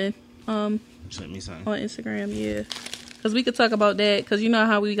you something. Sent me something on Instagram. Yeah, because we could talk about that. Because you know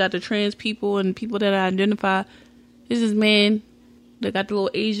how we got the trans people and people that identify. There's this man that got the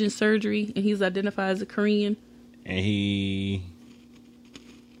little Asian surgery, and he's identified as a Korean. And he.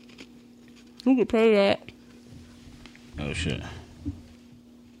 Who could pay that? Oh shit.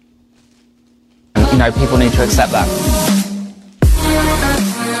 You know, people need to accept that.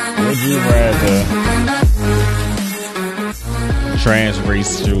 Would you rather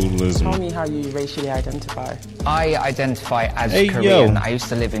transracialism? Tell me how you racially identify. I identify as Korean. I used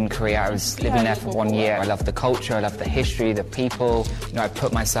to live in Korea. I was living there for 1 year. I love the culture, I love the history, the people. You know, I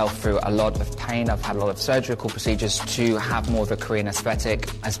put myself through a lot of pain. I've had a lot of surgical procedures to have more of a Korean aesthetic.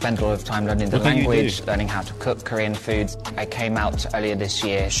 I spent a lot of time learning the language, learning how to cook Korean foods. I came out earlier this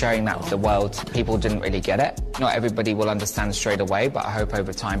year sharing that with the world. People didn't really get it. Not everybody will understand straight away, but I hope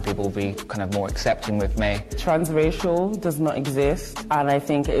over time people will be kind of more accepting with me. Transracial does not exist. exist, and I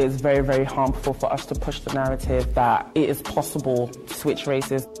think it is very, very harmful for us to push the narrative that it is possible to switch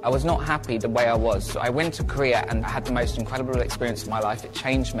races. I was not happy the way I was. So I went to Korea and I had the most incredible experience of my life. It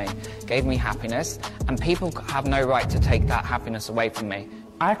changed me, gave me happiness, and people have no right to take that happiness away from me.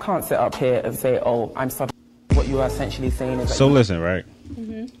 I can't sit up here and say, oh, I'm sorry. What you are essentially saying is that... So listen, right?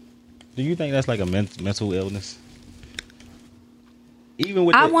 Mm-hmm. Do you think that's like a mental illness? Even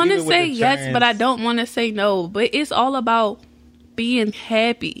with I want to say yes, but I don't want to say no. But it's all about being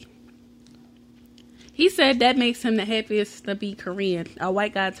happy. He said that makes him the happiest to be Korean. A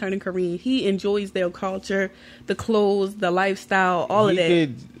white guy turning Korean. He enjoys their culture, the clothes, the lifestyle, all of that.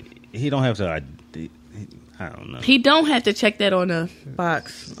 He don't have to... I don't know. He don't have to check that on a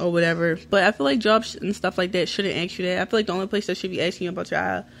box or whatever. But I feel like jobs and stuff like that shouldn't ask you that. I feel like the only place that should be asking you about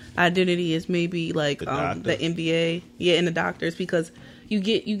your identity is maybe like the NBA. Yeah, and the doctors, because you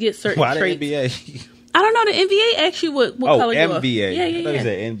get certain Why traits. The NBA? I don't know. The NBA actually what color you are. NBA. Yeah. I thought you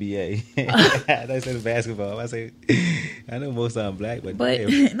said NBA. I thought you said basketball. I know most of them black, but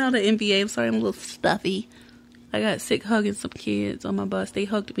no, the NBA. I'm sorry, I'm a little stuffy. I got sick hugging some kids on my bus. They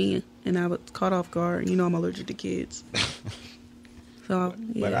hugged me, and I was caught off guard. You know I'm allergic to kids. So,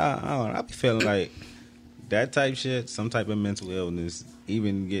 yeah. But I don't know. I be feeling like that type shit, some type of mental illness,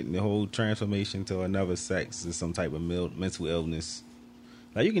 even getting the whole transformation to another sex is some type of mental illness.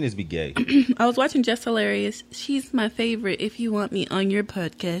 Like, you can just be gay. I was watching Just Hilarious. She's my favorite if you want me on your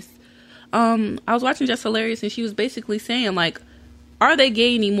podcast. I was watching Just Hilarious, and she was basically saying, like, are they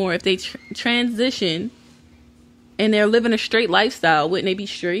gay anymore if they transition and they're living a straight lifestyle? Wouldn't they be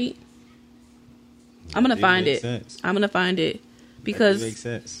straight? I'm going to find it. Sense. I'm going to find it. Because makes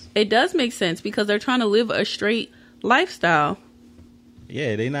sense. It does make sense because they're trying to live a straight lifestyle.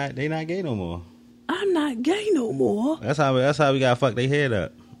 Yeah, they not gay no more. I'm not gay no more. That's how we got fucked their head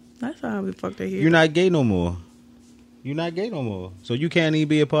up. That's how we fucked their head up. You're not gay no more. You're not gay no more. So you can't even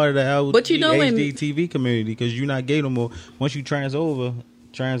be a part of the LGBT TV community because you're not gay no more. Once you trans over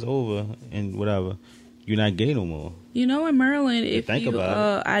and whatever, you're not gay no more. You know, in Maryland, if you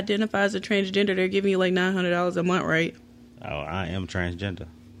identify as a transgender, they're giving you like $900 a month, right? Oh, I am transgender.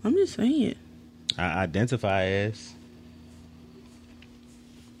 I'm just saying. I identify as.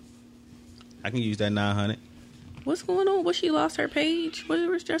 I can use that 900. What's going on? What, she lost her page? What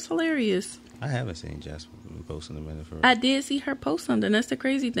was Just Hilarious? I haven't seen Jess post in a minute. I did see her post something. That's the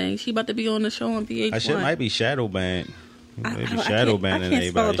crazy thing. She about to be on the show on VH1. I shit might be shadow banned. I can't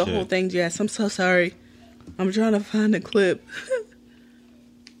spell the whole thing, Jess. I'm so sorry. I'm trying to find the clip.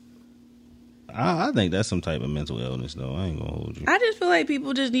 I think that's some type of mental illness, though. I ain't gonna hold you. I just feel like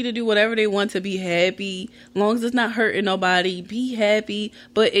people just need to do whatever they want to be happy, as long as it's not hurting nobody. Be happy,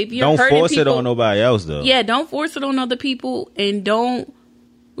 but if you're don't force it on nobody else, though. Yeah, don't force it on other people, and don't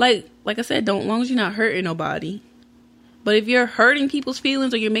like I said, don't. As long as you're not hurting nobody. But if you're hurting people's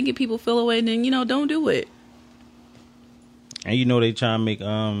feelings or you're making people feel away, then don't do it. And they try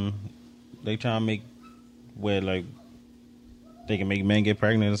to make where like. They can make men get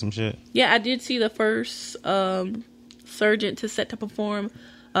pregnant or some shit. Yeah, I did see the first surgeon to perform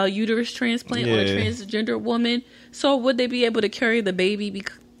a uterus transplant on a transgender woman. So would they be able to carry the baby?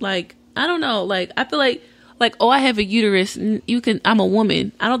 I don't know. Like, I feel like, I have a uterus. I'm a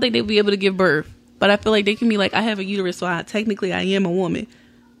woman. I don't think they'd be able to give birth. But I feel like they can be like, I have a uterus, so technically I am a woman.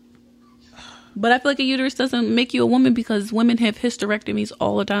 But I feel like a uterus doesn't make you a woman because women have hysterectomies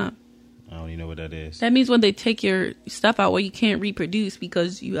all the time. I don't even know what that is. That means when they take your stuff out where you can't reproduce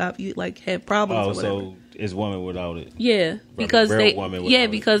because you have problems. Oh, so it's women without it. Yeah, because they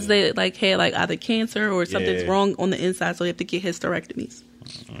had either cancer or something's wrong on the inside, so they have to get hysterectomies.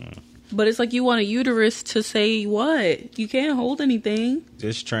 But it's like you want a uterus to say what? You can't hold anything.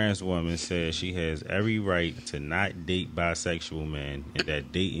 This trans woman says she has every right to not date bisexual men and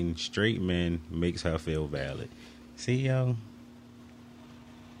that dating straight men makes her feel valid. See, yo?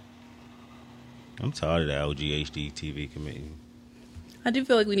 I'm tired of the LGHD TV committee. I do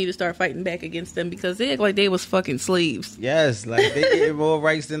feel like we need to start fighting back against them because they act like they was fucking slaves. Yes, like they get more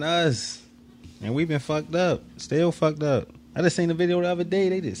rights than us. And we've been fucked up. Still fucked up. I just seen the video the other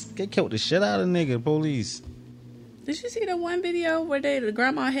day. They killed the shit out of the nigga, police. Did you see that one video where the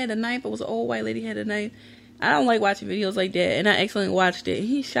grandma had a knife? It was an old white lady had a knife. I don't like watching videos like that. And I accidentally watched it.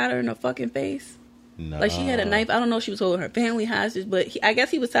 He shot her in the fucking face. No. Like she had a knife. I don't know if she was holding her family hostage, but I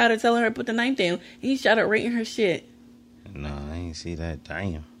guess he was tired of telling her to put the knife down. And he shot her right in her shit. No, I ain't see that.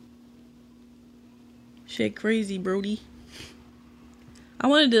 Damn. Shit crazy, Brody. I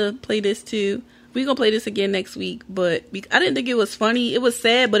wanted to play this too. We're going to play this again next week, but I didn't think it was funny. It was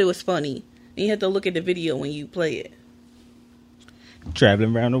sad, but it was funny. And you have to look at the video when you play it.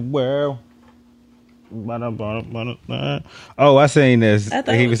 Traveling around the world. Oh, I seen this.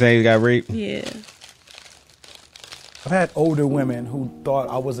 He was saying he got raped. Yeah. I've had older women who thought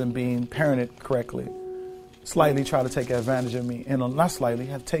I wasn't being parented correctly, slightly try to take advantage of me, and not slightly,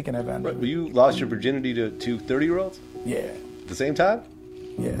 have taken advantage of me. But you lost your virginity to 30-year-olds? Yeah. At the same time?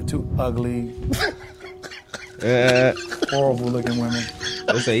 Yeah, two ugly, horrible looking women.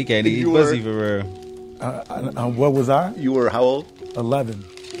 They say he can't eat pussy for real. What was I? You were how old? 11.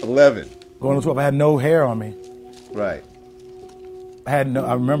 11. Going to 12. I had no hair on me. Right. I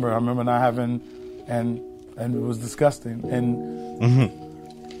remember not having, and it was disgusting. And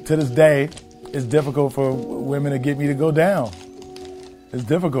to this day, it's difficult for women to get me to go down. It's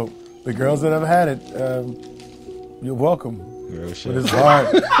difficult. The girls that have had it, you're welcome. Real shit. But it's hard.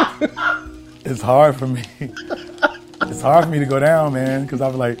 It's hard for me. It's hard for me to go down, man, because I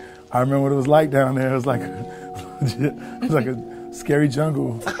remember what it was like down there. It was like a scary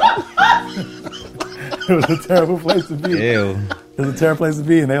jungle. It was a terrible place to be. Ew. It was a terrible place to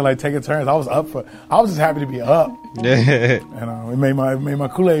be, and they were like taking turns. I was just happy to be up. It made my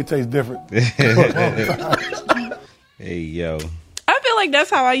Kool-Aid taste different. Hey, yo. I feel like that's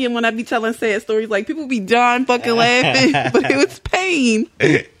how I am when I be telling sad stories. Like, people be dying fucking laughing, but it was pain.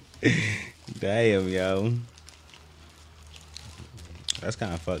 Damn, yo. That's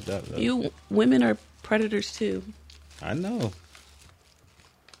kind of fucked up, though. Women are predators, too. I know.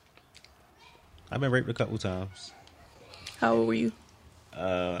 I've been raped a couple times. How old were you?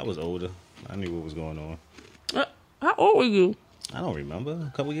 I was older. I knew what was going on. How old were you? I don't remember.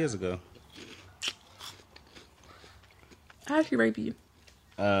 A couple years ago. How did she rape you?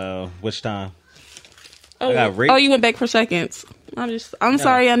 Which time? I got raped. Oh, you went back for seconds. I'm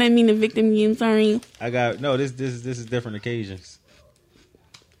sorry. I didn't mean to victim you. I'm sorry. This is different occasions.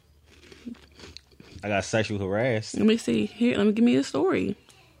 I got sexual harassed. Let me see. Here, give me a story.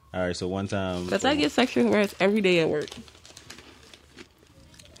 All right, so one time... Because I get sexually harassed every day at work.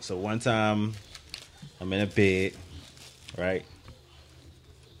 So one time, I'm in a bed, right?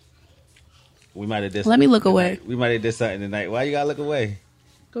 We might have did... Let me look away. We might have did something tonight. Why you gotta look away?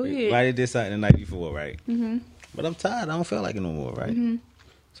 Go ahead. We might have did something the night before, right? Mm-hmm. But I'm tired. I don't feel like it no more, right? Mm-hmm.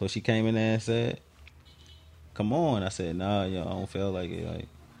 So she came in there and said, come on. I said, nah, I don't feel like it. Like,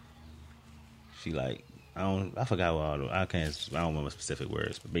 she like... I forgot what I don't remember specific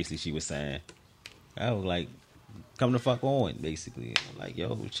words, but basically she was saying, I was like, come the fuck on, basically. I'm like,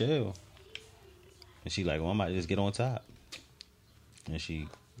 yo, chill. And she like, well, I might just get on top. And she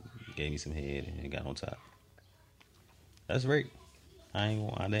gave me some head and got on top. That's rape. I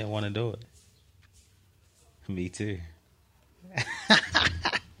didn't want to do it. Me too.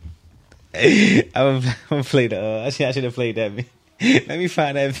 I'm gonna play I should have played that. Let me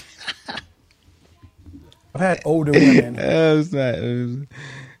find that. I've had older women.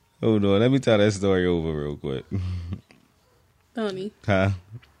 Hold on, let me tell that story over real quick. Tony. Huh?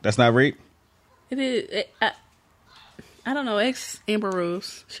 That's not rape? It is. I don't know. Ex Amber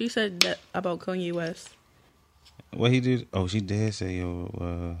Rose. She said that about Kanye West. What he did? Oh, she did say,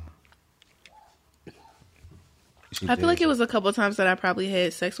 I feel like it was a couple times that I probably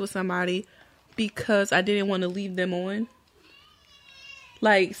had sex with somebody because I didn't want to leave them on.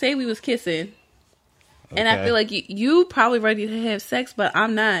 Like, say we was kissing. And I feel like you probably ready to have sex, but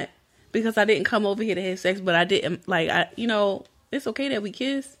I'm not, because I didn't come over here to have sex. But I didn't it's okay that we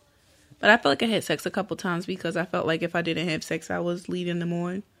kiss, but I felt like I had sex a couple times because I felt like if I didn't have sex, I was leading them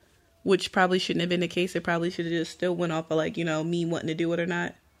on, which probably shouldn't have been the case. It probably should have just still went off of me wanting to do it or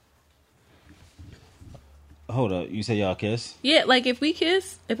not. Hold up, you say y'all kiss? Yeah, like if we're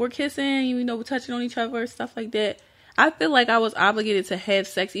kissing, we're touching on each other, stuff like that. I feel like I was obligated to have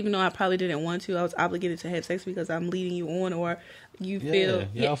sex, even though I probably didn't want to. I was obligated to have sex because I'm leading you on, or you feel...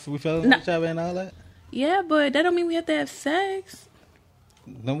 Yeah, we feel each other and all that? Yeah, but that don't mean we have to have sex.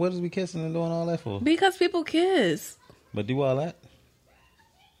 Then what is we kissing and doing all that for? Because people kiss. But do all that?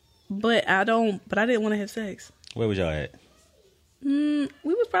 But I didn't want to have sex. Where was y'all at? We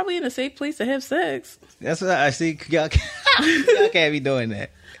was probably in a safe place to have sex. That's what I see. Y'all can't be doing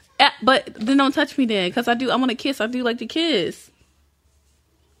that. But then don't touch me then, because I want to kiss. I do like to kiss.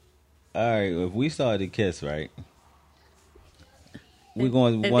 All right, if we started to kiss, right? We're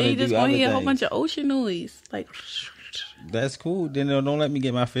going to want to do other things. And then you just going to hear a whole bunch of ocean noise. Like, that's cool. Then don't let me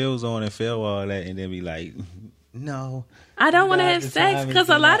get my feels on and feel all that and then be like, no. I don't want to have sex, because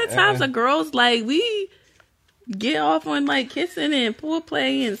a lot of times the girls, we get off on, kissing and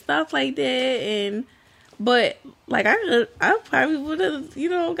foreplay and stuff like that, but I probably would have,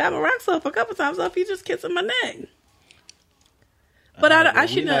 got my rocks off a couple times off you just kissing my neck. But I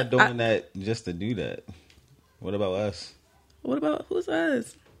shouldn't have. We're not doing that just to do that. What about us? What about who's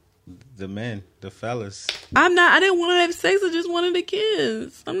us? The men, the fellas. I didn't want to have sex. I just wanted to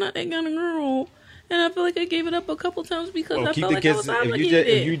kiss. I'm not that kind of girl. And I feel like I gave it up a couple times because I felt like I was obligated.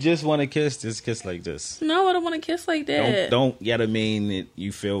 If you just want to kiss, just kiss like this. No, I don't want to kiss like that. Don't you know what I mean? It,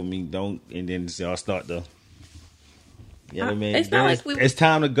 you feel me? Don't, and then y'all start the. You know what I mean? It's not like it's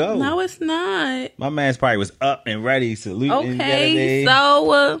time to go. No, it's not. My man's probably was up and ready, saluting. Okay, you know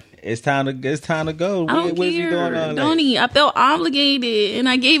what I mean? so it's time to go. I don't what is he doing all care, that? Donnie. I felt obligated, and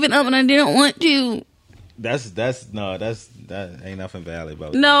I gave it up, and I didn't want to. That ain't nothing valid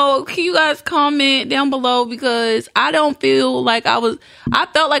about. No, can you guys comment down below, because I don't feel like I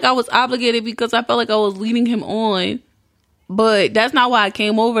felt like I was obligated because I felt like I was leading him on, but that's not why I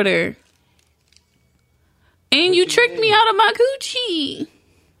came over there. And you tricked me out of my Gucci.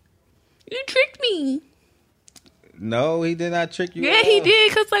 You tricked me. No, he did not trick you. Yeah, he did.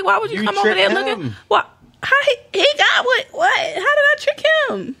 Because, like, why would you come over there looking? What? How he got what? What? How did I trick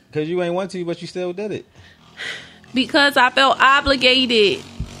him? Because you ain't want to, but you still did it. Because I felt obligated.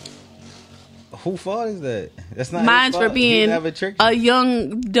 Who fault is that? That's not mine's for being a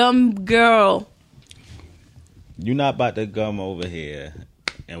young, dumb girl. You're not about to come over here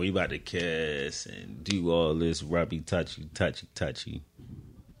and we about to kiss and do all this rubby, touchy.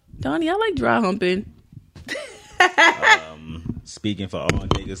 Donnie, I like dry humping. Speaking for all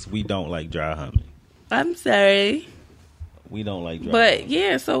niggas, we don't like dry humping. I'm sorry. We don't like dry But, humping.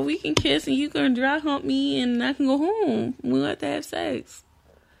 yeah, so we can kiss and you can dry hump me and I can go home. We'll have to have sex.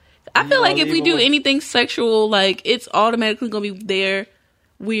 I feel like if we do anything sexual, like, it's automatically going to be there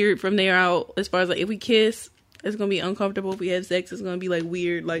weird from there out. As far as, like, if we kiss, it's going to be uncomfortable. If we have sex, it's going to be, like,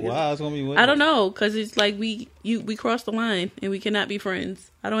 weird. Like, wow, it's going to be weird. I don't know, because it's like we crossed the line and we cannot be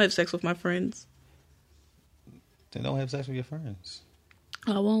friends. I don't have sex with my friends. Then don't have sex with your friends.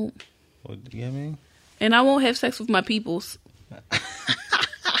 I won't. What, you know what I mean? And I won't have sex with my peoples.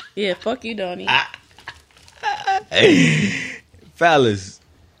 Yeah, fuck you, Donnie. Fellas.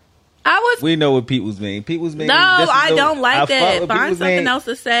 We know what people's mean. People's mean. No, I don't like that. Find something else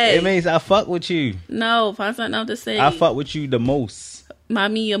to say. It means I fuck with you. No, find something else to say. I fuck with you the most. My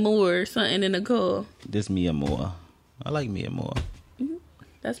Mia Moore, something in the car. This Mia Moore. I like Mia Moore.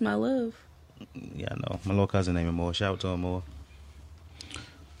 That's my love. Yeah, I know. My little cousin named him Moore. Shout out to him Moore.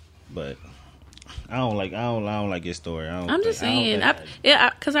 But I don't like your story. I'm just saying.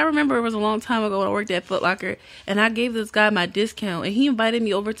 Because I remember it was a long time ago when I worked at Foot Locker, and I gave this guy my discount, and he invited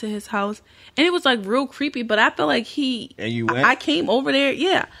me over to his house, and it was like real creepy. But I felt like And you went? I came over there.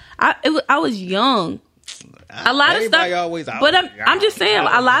 Yeah, I was young. A lot of stuff. But I'm just saying,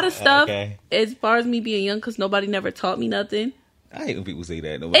 a lot of stuff. Okay. As far as me being young, because nobody never taught me nothing. I hate when people say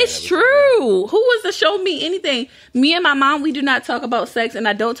that. It's true. Who was to show me anything? Me and my mom, we do not talk about sex, and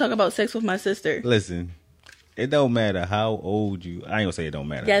I don't talk about sex with my sister. Listen, it don't matter how old you. I ain't gonna say it don't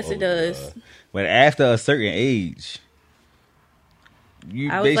matter. Yes, it does. But after a certain age, you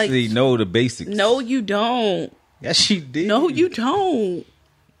basically know the basics. No, you don't. Yes, she did. No, you don't.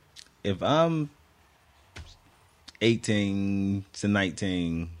 If I'm 18 to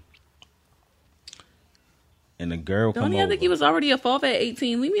 19. And the girl come over. I think he was already a father at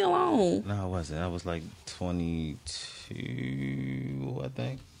 18. Leave me alone. No, I wasn't. I was like 22, I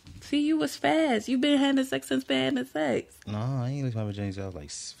think. See, you was fast. You've been having sex since been having sex. No, I ain't lose my virginity. I was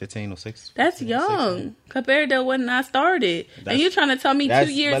like 15 or 16. That's young 16. Compared to when I started. And you're trying to tell me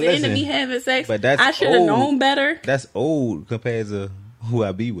 2 years into me having sex, but I should have known better. That's old compared to who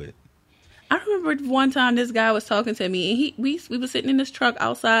I be with. I remember one time this guy was talking to me, and we were sitting in this truck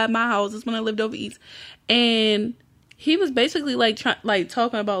outside my house. This is when I lived over east. And he was basically like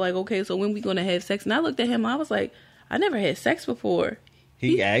talking about like, okay, so when we gonna have sex? And I looked at him, I was like, I never had sex before.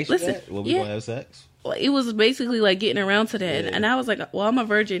 He asked you that? When we gonna have sex? It was basically like getting around to that. Yeah. And I was like, well, I'm a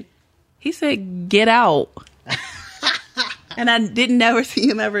virgin. He said, get out. And I didn't never see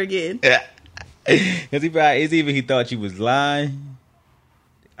him ever again. Because it's either he thought you was lying.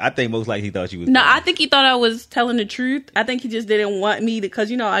 I think most likely he thought you was. No, I think he thought I was telling the truth. I think he just didn't want me to,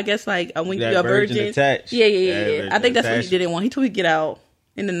 because I guess like when you're a virgin. Attached. Yeah. I think that's what he didn't want. He told me to get out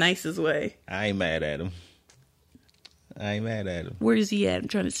in the nicest way. I ain't mad at him. Where is he at? I'm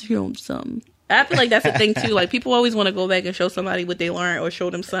trying to show him something. I feel like that's the thing too. Like people always want to go back and show somebody what they learned or show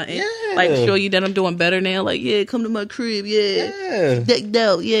them something. Yeah. Like show you that I'm doing better now. Like, yeah, come to my crib. Yeah. Decked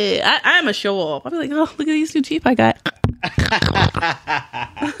out. Yeah. I'm a show off. I'll be like, oh, look at these new teeth I got.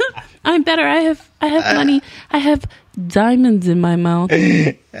 I'm better. I have money. I have diamonds in my mouth.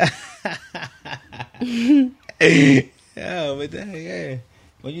 Yeah, but yeah.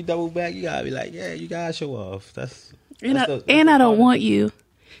 When you double back, you gotta be like, yeah, you gotta show off. I don't want you.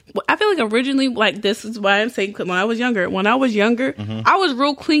 I feel like originally, like, this is why I'm saying, when I was younger, I was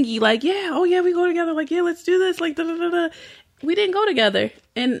real clingy, like, yeah, oh yeah, we go together, like, yeah, let's do this, like, da-da-da-da. We didn't go together,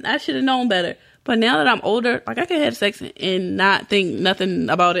 and I should have known better. But now that I'm older, like, I can have sex and not think nothing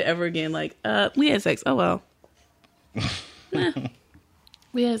about it ever again. Like, we had sex, oh well.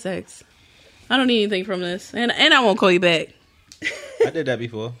 We had sex. I don't need anything from this, and I won't call you back. I did that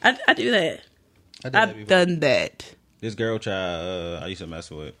before. I do that. I've done that. This girl child I used to mess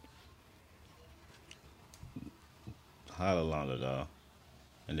with how long ago,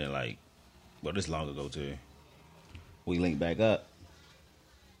 and then like, well, this long ago too. We linked back up,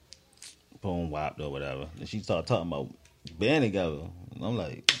 boom, whopped or whatever, and she started talking about being together. And I'm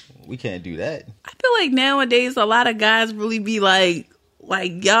like, we can't do that. I feel like nowadays a lot of guys really be like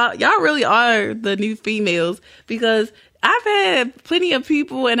y'all really are the new females, because I've had plenty of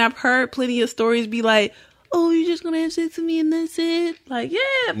people and I've heard plenty of stories be like, oh, you're just gonna have sex with me and that's it? Like,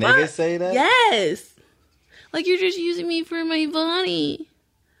 yeah, niggas say that? Yes. Like, you're just using me for my body.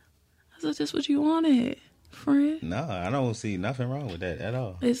 I thought that's what you wanted, friend. No, I don't see nothing wrong with that at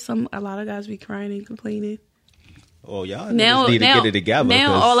all. It's a lot of guys be crying and complaining. Oh, y'all now, need to get it together.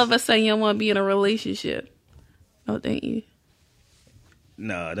 Now all of a sudden you want to be in a relationship. Oh, thank you.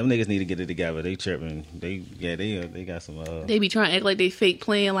 No, them niggas need to get it together. They tripping. They got some. They be trying to act like they fake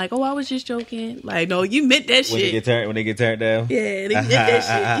playing. Like, oh, I was just joking. Like, no, you meant that shit. When they get turned down. Yeah, they did that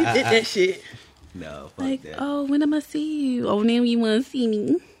shit. You did that shit. No, fuck like, that. Oh, when am I see you? Oh, now you want to see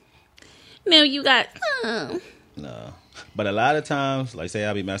me. Now you got. No, but a lot of times, like, say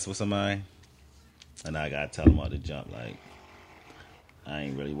I be messing with somebody, and I gotta tell them all to jump. Like, I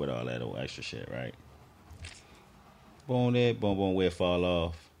ain't really with all that old extra shit, right? Boom, there, boom, boom, where it fall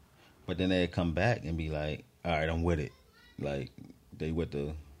off. But then they come back and be like, all right, I'm with it. Like, they with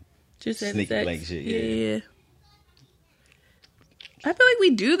the just sneak blank shit. Yeah. I feel like we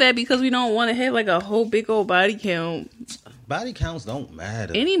do that because we don't want to have like a whole big old body count. Body counts don't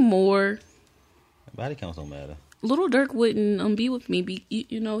matter anymore. Body counts don't matter. Little Dirk wouldn't be with me.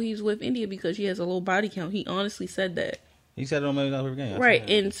 You know, he's with India because she has a low body count. He honestly said that. He said it on Million Dollar Game. Right,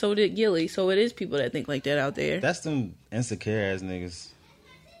 and so did Gilly. So it is people that think like that out there. That's them insecure ass niggas.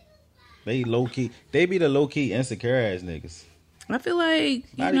 They low key. They be the low key insecure ass niggas. I feel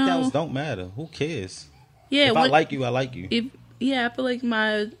like body counts don't matter. Who cares? Yeah, if I like you, I like you. I feel like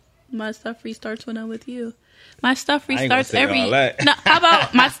my stuff restarts when I'm with you. My stuff restarts every. No, how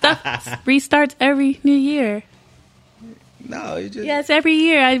about my stuff restarts every New Year? No, it just yes, every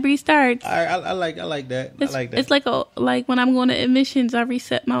year I restart. I like that. I like that. It's like when I'm going to admissions, I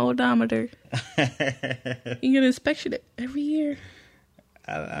reset my odometer. You get an inspection every year.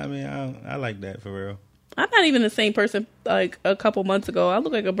 I mean, I like that for real. I'm not even the same person like a couple months ago. I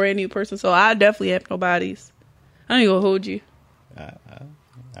look like a brand new person, so I definitely have no bodies. I ain't gonna hold you.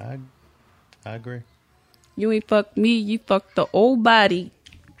 I agree. You ain't fucked me. You fucked the old body.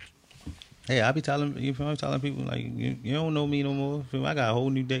 Hey, I be telling people like you don't know me no more. I got a whole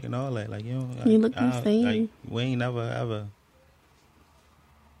new dick and all that. Like you look the same. Like, we ain't never ever.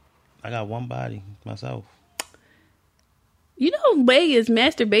 I got one body myself. You know, May is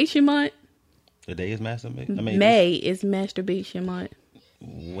masturbation month. The day is masturbation. I mean, May is masturbation month.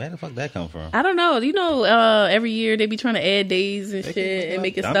 Where the fuck that come from? I don't know. You know, every year they be trying to add days and shit and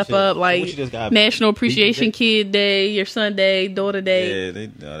making stuff up like National Appreciation Kid Day, your Sunday, Daughter Day.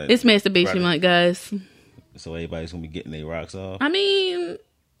 Yeah, it's masturbation month, guys. So everybody's gonna be getting their rocks off. I mean,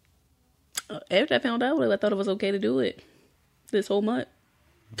 after I found out, I thought it was okay to do it this whole month.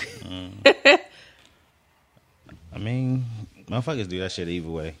 I mean, motherfuckers do that shit either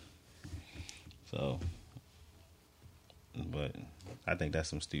way. So, but I think that's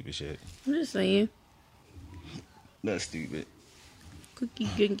some stupid shit. I'm just saying. That's stupid. Cookie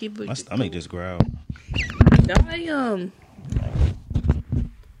can give my stomach just growl.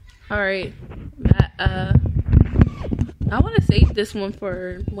 Alright. I want to save this one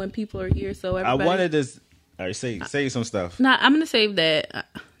for when people are here, so everybody. I wanted this. Alright, say some stuff. Nah, I'm gonna save that.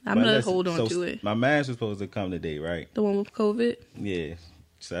 I'm gonna hold on to it. My man's was supposed to come today, right? The one with COVID? Yeah.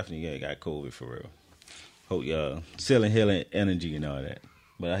 Stephanie got COVID for real. Hope y'all still healing energy and all that.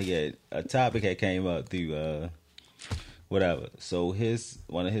 But I had a topic that came up through whatever. So his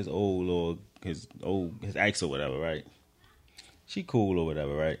ex or whatever, right? She cool or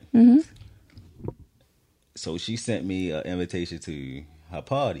whatever, right? Mm-hmm. So she sent me an invitation to her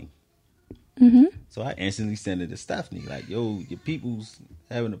party. Mm-hmm. So I instantly sent it to Stephanie, like, yo, your people's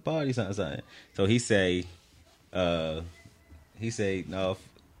having a party, something. So he say, no.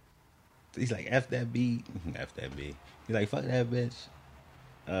 He's like, F that B. He's like, fuck that bitch.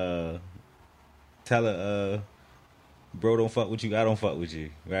 Tell her, bro don't fuck with you, I don't fuck with you,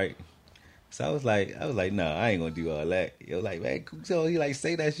 right? So I was like, no, I ain't gonna do all that. Yo, like, man, so he like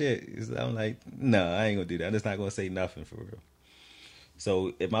say that shit. So I'm like, no, I ain't gonna do that. I'm just not gonna say nothing for real.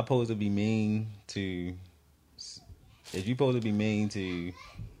 So if I'm supposed to be mean to, if you supposed to be mean to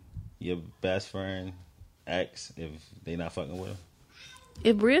your best friend ex, if they not fucking with him?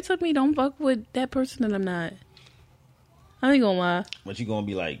 If Bria told me don't fuck with that person, then I'm not. I ain't gonna lie. But you gonna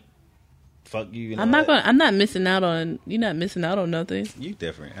be like, fuck you. I'm not missing out on. You're not missing out on nothing. You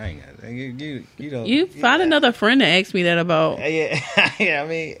different. I ain't got. You don't. You find another friend to ask me that about. Yeah.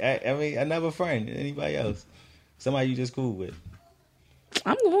 I mean, another friend. Anybody else? Somebody you just cool with.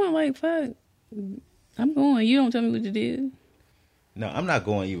 I'm going like fuck. I'm going. You don't tell me what to do. No, I'm not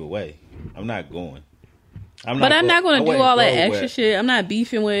going either way. I'm not going. I'm not going to do all that extra shit. I'm not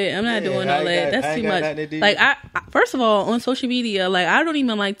beefing with. I'm not doing all that. That's too much. Like I first of all, on social media, like I don't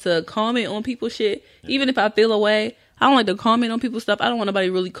even like to comment on people's shit. Even if I feel away, I don't like to comment on people's stuff. I don't want nobody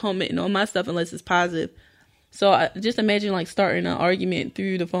really commenting on my stuff unless it's positive. So I just imagine like starting an argument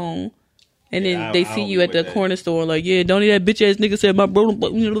through the phone, and then they see you at the corner store, like, yeah, don't eat that bitch ass nigga said my bro.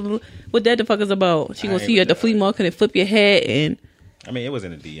 What that the fuck is about? She gonna see you at the flea market and flip your hat and. I mean, it was in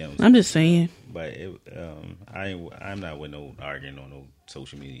the DMs. I'm just saying. But I'm not with no arguing on no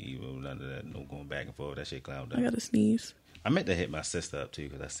social media either. None of that. No going back and forth. That shit clowned up. I gotta sneeze. I meant to hit my sister up too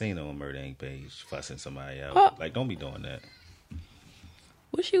because I seen her on Murder Inc. page fussing somebody out. Oh. Like, don't be doing that.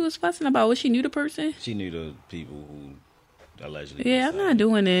 What she was fussing about? Was she knew the person? She knew the people who allegedly. Yeah, I'm not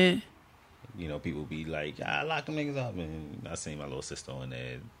doing it. You know, people be like, I lock them niggas up, and I seen my little sister on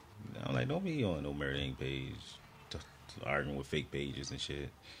there. I'm like, don't be on no Murder Inc. page. Arguing with fake pages and shit.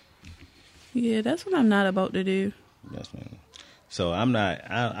 Yeah, that's what I'm not about to do. Yes, man. So I'm not.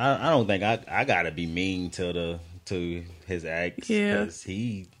 I don't think I gotta be mean to his ex. Yeah. Because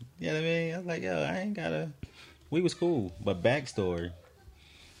he, you know what I mean. I was like, yo, I ain't gotta. We was cool, but backstory.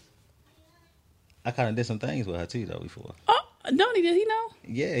 I kind of did some things with her too though before. Oh, Donnie, did he know?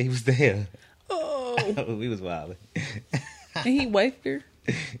 Yeah, he was there. Oh, we was wild. And he wifed her.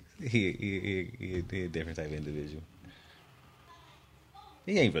 He a different type of individual.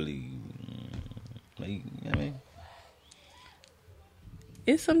 He ain't really, like, you know what I mean?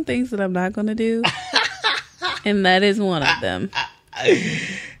 It's some things that I'm not going to do. And that is one of them.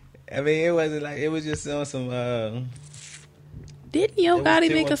 I mean, it wasn't like, it was just on some, Didn't Yo Gotti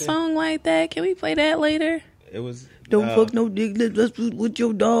make a song like that? Can we play that later? It was. Don't fuck no dick, let's with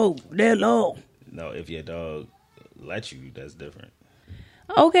your dog that long. No, if your dog let you, that's different.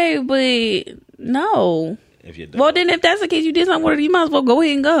 Okay, but no. If your dog, well, then if that's the case, you did something with it, you might as well go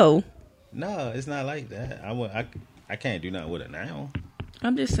ahead and go. No, it's not like that. I can't do nothing with it now.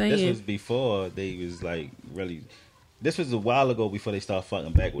 I'm just saying. This was before they was like really. This was a while ago before they started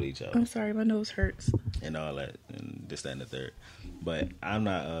fucking back with each other. I'm sorry, my nose hurts. And all that, and this, that, and the third. But I'm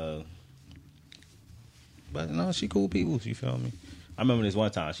not. But no, she cool people. You feel me? I remember this one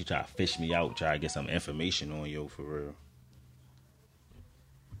time she tried to fish me out, try to get some information on Yo for real.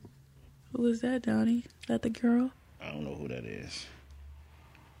 Who was that, Donnie? Is that the girl? I don't know who that is.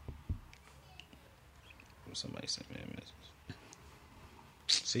 Somebody sent me a message.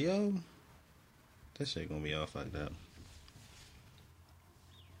 See, yo, that shit gonna be all fucked up.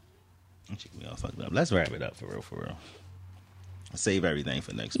 That shit gonna be all fucked up. Let's wrap it up for real. Save everything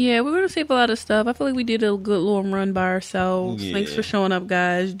for next week. Yeah, we're gonna save a lot of stuff. I feel like we did a good little run by ourselves. Yeah. Thanks for showing up,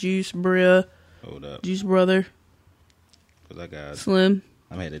 guys. Juice, Bria. Hold up. Juice brother. Cause I got Slim.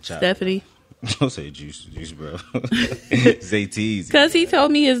 I'm here to chop. Stephanie. Don't say juice, bro. Say tease. Because he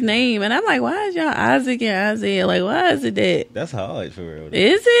told me his name, and I'm like, why is y'all Isaac and Isaiah? Like, why is it that? That's hard for real.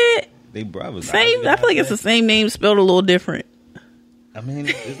 Is it? They brothers. Same. I feel like it's the same name spelled a little different. I mean,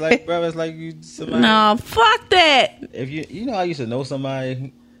 it's like, bro, it's like you somebody. No, fuck that. If you know, I used to know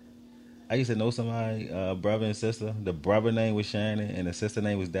somebody. Brother and sister. The brother name was Shannon, and the sister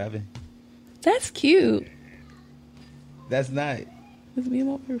name was Devin. That's cute. That's not. It's me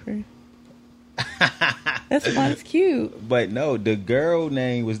and my boyfriend. That's why it's cute. But no, the girl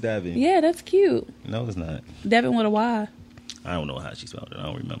name was Devin. Yeah, that's cute. No, it's not. Devin with a Y. I don't know how she spelled it. I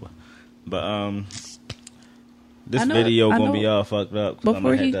don't remember. But this video gonna be all fucked up.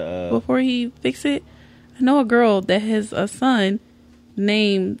 Before he fix it, I know a girl that has a son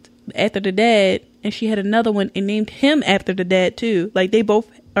named after the dad, and she had another one and named him after the dad too. Like they both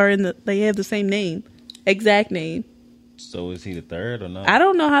are they have the same name, exact name. So is he the third or not? I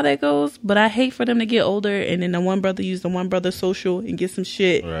don't know how that goes, but I hate for them to get older and then the one brother use the one brother's social and get some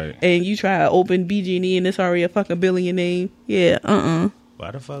shit. Right. And you try to open BG&E and it's already a fucking billion name. Yeah,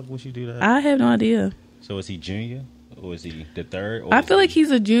 Why the fuck would you do that? I have no idea. So is he junior? Or is he the third? I feel like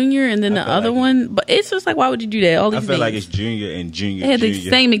he's a junior, and then the other one. But it's just like, why would you do that? All these I feel names. like it's Junior and Junior. They had the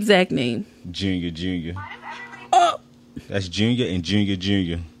same exact name. Junior. Oh, that's Junior and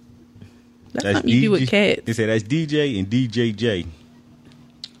Junior. That's something you do with cats. They say that's DJ and DJJ.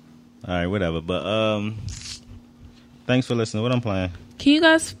 All right, whatever. But thanks for listening. What I'm playing. Can you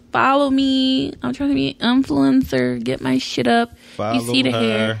guys follow me? I'm trying to be an influencer. Get my shit up. Follow you see the her.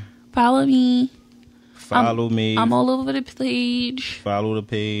 hair. Follow me. Follow me. I'm all over the page. Follow the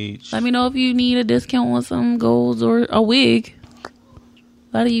page. Let me know if you need a discount on some golds or a wig.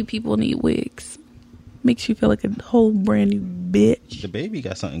 A lot of you people need wigs. Makes you feel like a whole brand new bitch. The baby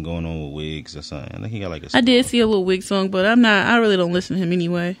got something going on with wigs or something. I think he got like a. I did see a little wig song, but I really don't listen to him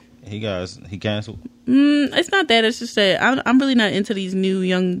anyway. He canceled. It's not that. It's just that I'm really not into these new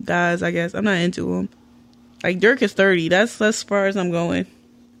young guys. I guess I'm not into them. Like Dirk is 30. That's as far as I'm going.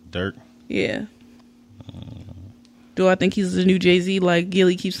 Dirk. Yeah. Do I think he's the new Jay-Z like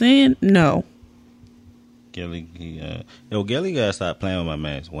Gilly keeps saying? No. Gilly, Gilly gotta stop playing with my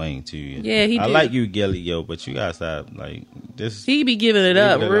man Wayne too. Yeah, he. I like you, Gilly, yo, but you gotta stop like this. He be giving it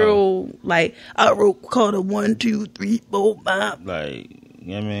up real like I wrote called a 1, 2, 3, 4, 5. Like, you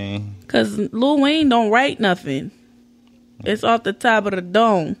know what I mean? Cause Lil Wayne don't write nothing. It's off the top of the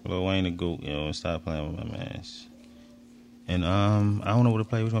dome. Lil Wayne the goat, yo, stop playing with my man. And I don't know what to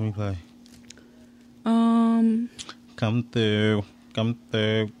play. Which one we play? Come through.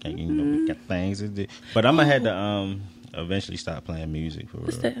 You know, we got things to do. But I'm gonna have to eventually stop playing music for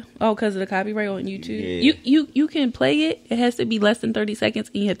What's real. that? Oh, because of the copyright on YouTube. Yeah. You can play it. It has to be less than 30 seconds,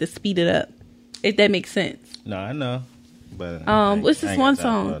 and you have to speed it up. If that makes sense. No, I know. But what's this one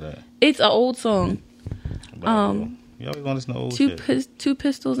song? It's an old song. You always want to listen to old shit. Two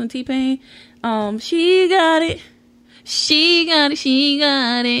Pistols and T-Pain. She got it. She got it. She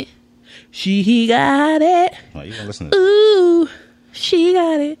got it. She got it. Oh, you gonna listen to Ooh, she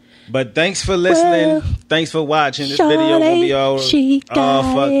got it. But thanks for listening. Well, thanks for watching. This video gonna be all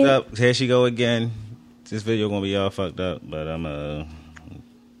fucked up. Here she go again. This video gonna be all fucked up, but I'm gonna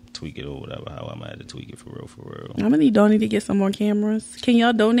tweak it or whatever. How I'm gonna have to tweak it for real. I'm gonna need Donnie to get some more cameras. Can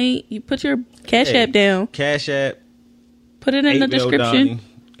y'all donate? You put your Cash App down. Cash App. Put it in the description.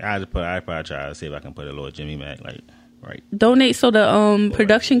 I probably try to see if I can put a little Jimmy Mac like. Right. Donate so the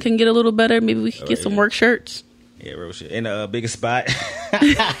production can get a little better. Maybe we could get some work shirts. Yeah, real shit. In a bigger spot.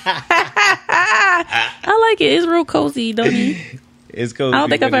 I like it. It's real cozy, don't you? It's cozy. I don't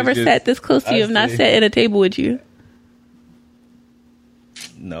think I've ever sat this close to you. I've not sat at a table with you.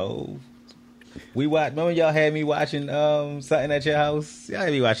 No. Remember y'all had me watching something at your house? Y'all had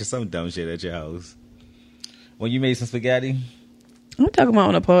me watching some dumb shit at your house. When you made some spaghetti? I'm talking about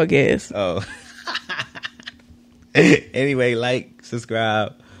on a podcast. Oh. Anyway, like,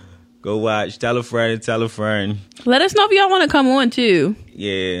 subscribe, go watch, tell a friend. Let us know if y'all want to come on too.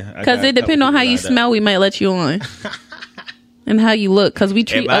 Yeah, because it depends on how you smell. We might let you on, and how you look. Because we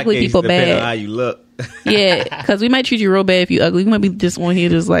treat ugly people bad. On how you look. Yeah, because we might treat you real bad if you ugly. We might be just on here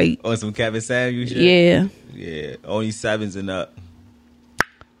just like on some Kevin Samuel shit. Yeah, only 7s and up.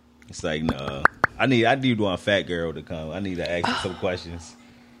 It's like no, I need one fat girl to come. I need to ask her some questions.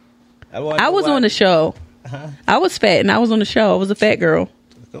 I was on the show. I was fat and I was on the show. I was a fat girl.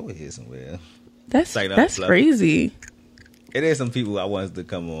 Let's go here somewhere. That's crazy. It is some people I want to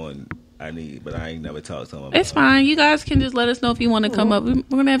come on. But I ain't never talked to them. It's fine. You guys can just let us know if you want to come up. We're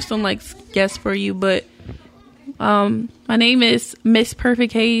gonna have some like guests for you. But my name is Miss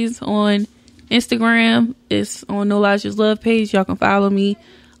Perfect Hayes on Instagram. It's on No Lies Just Love page. Y'all can follow me.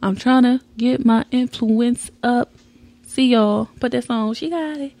 I'm trying to get my influence up. See y'all. Put that song. She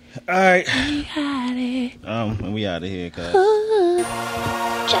got it. All right. She got it. And we out of here, cuz.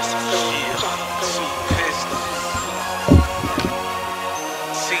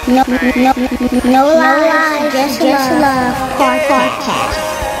 No lies, just love. Podcast.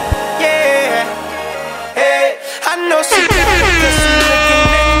 Yeah. Hey, I know she looking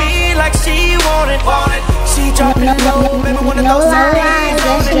at me like she want it. She dropping low, maybe one of those lies,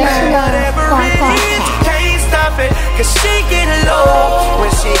 just love. Podcast. Can't stop it, 'cause she get low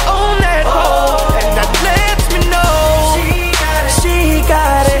when she on that hoe, and that lets me know she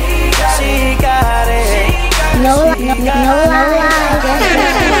got it. No lies,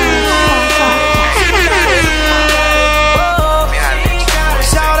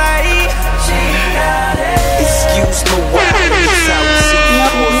 just love.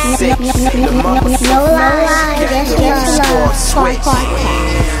 Excuse me, No lies, just love. Podcast.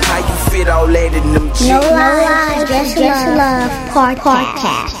 How you fit all that in them jeans? No lies, just love.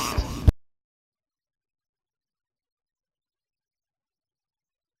 Podcast.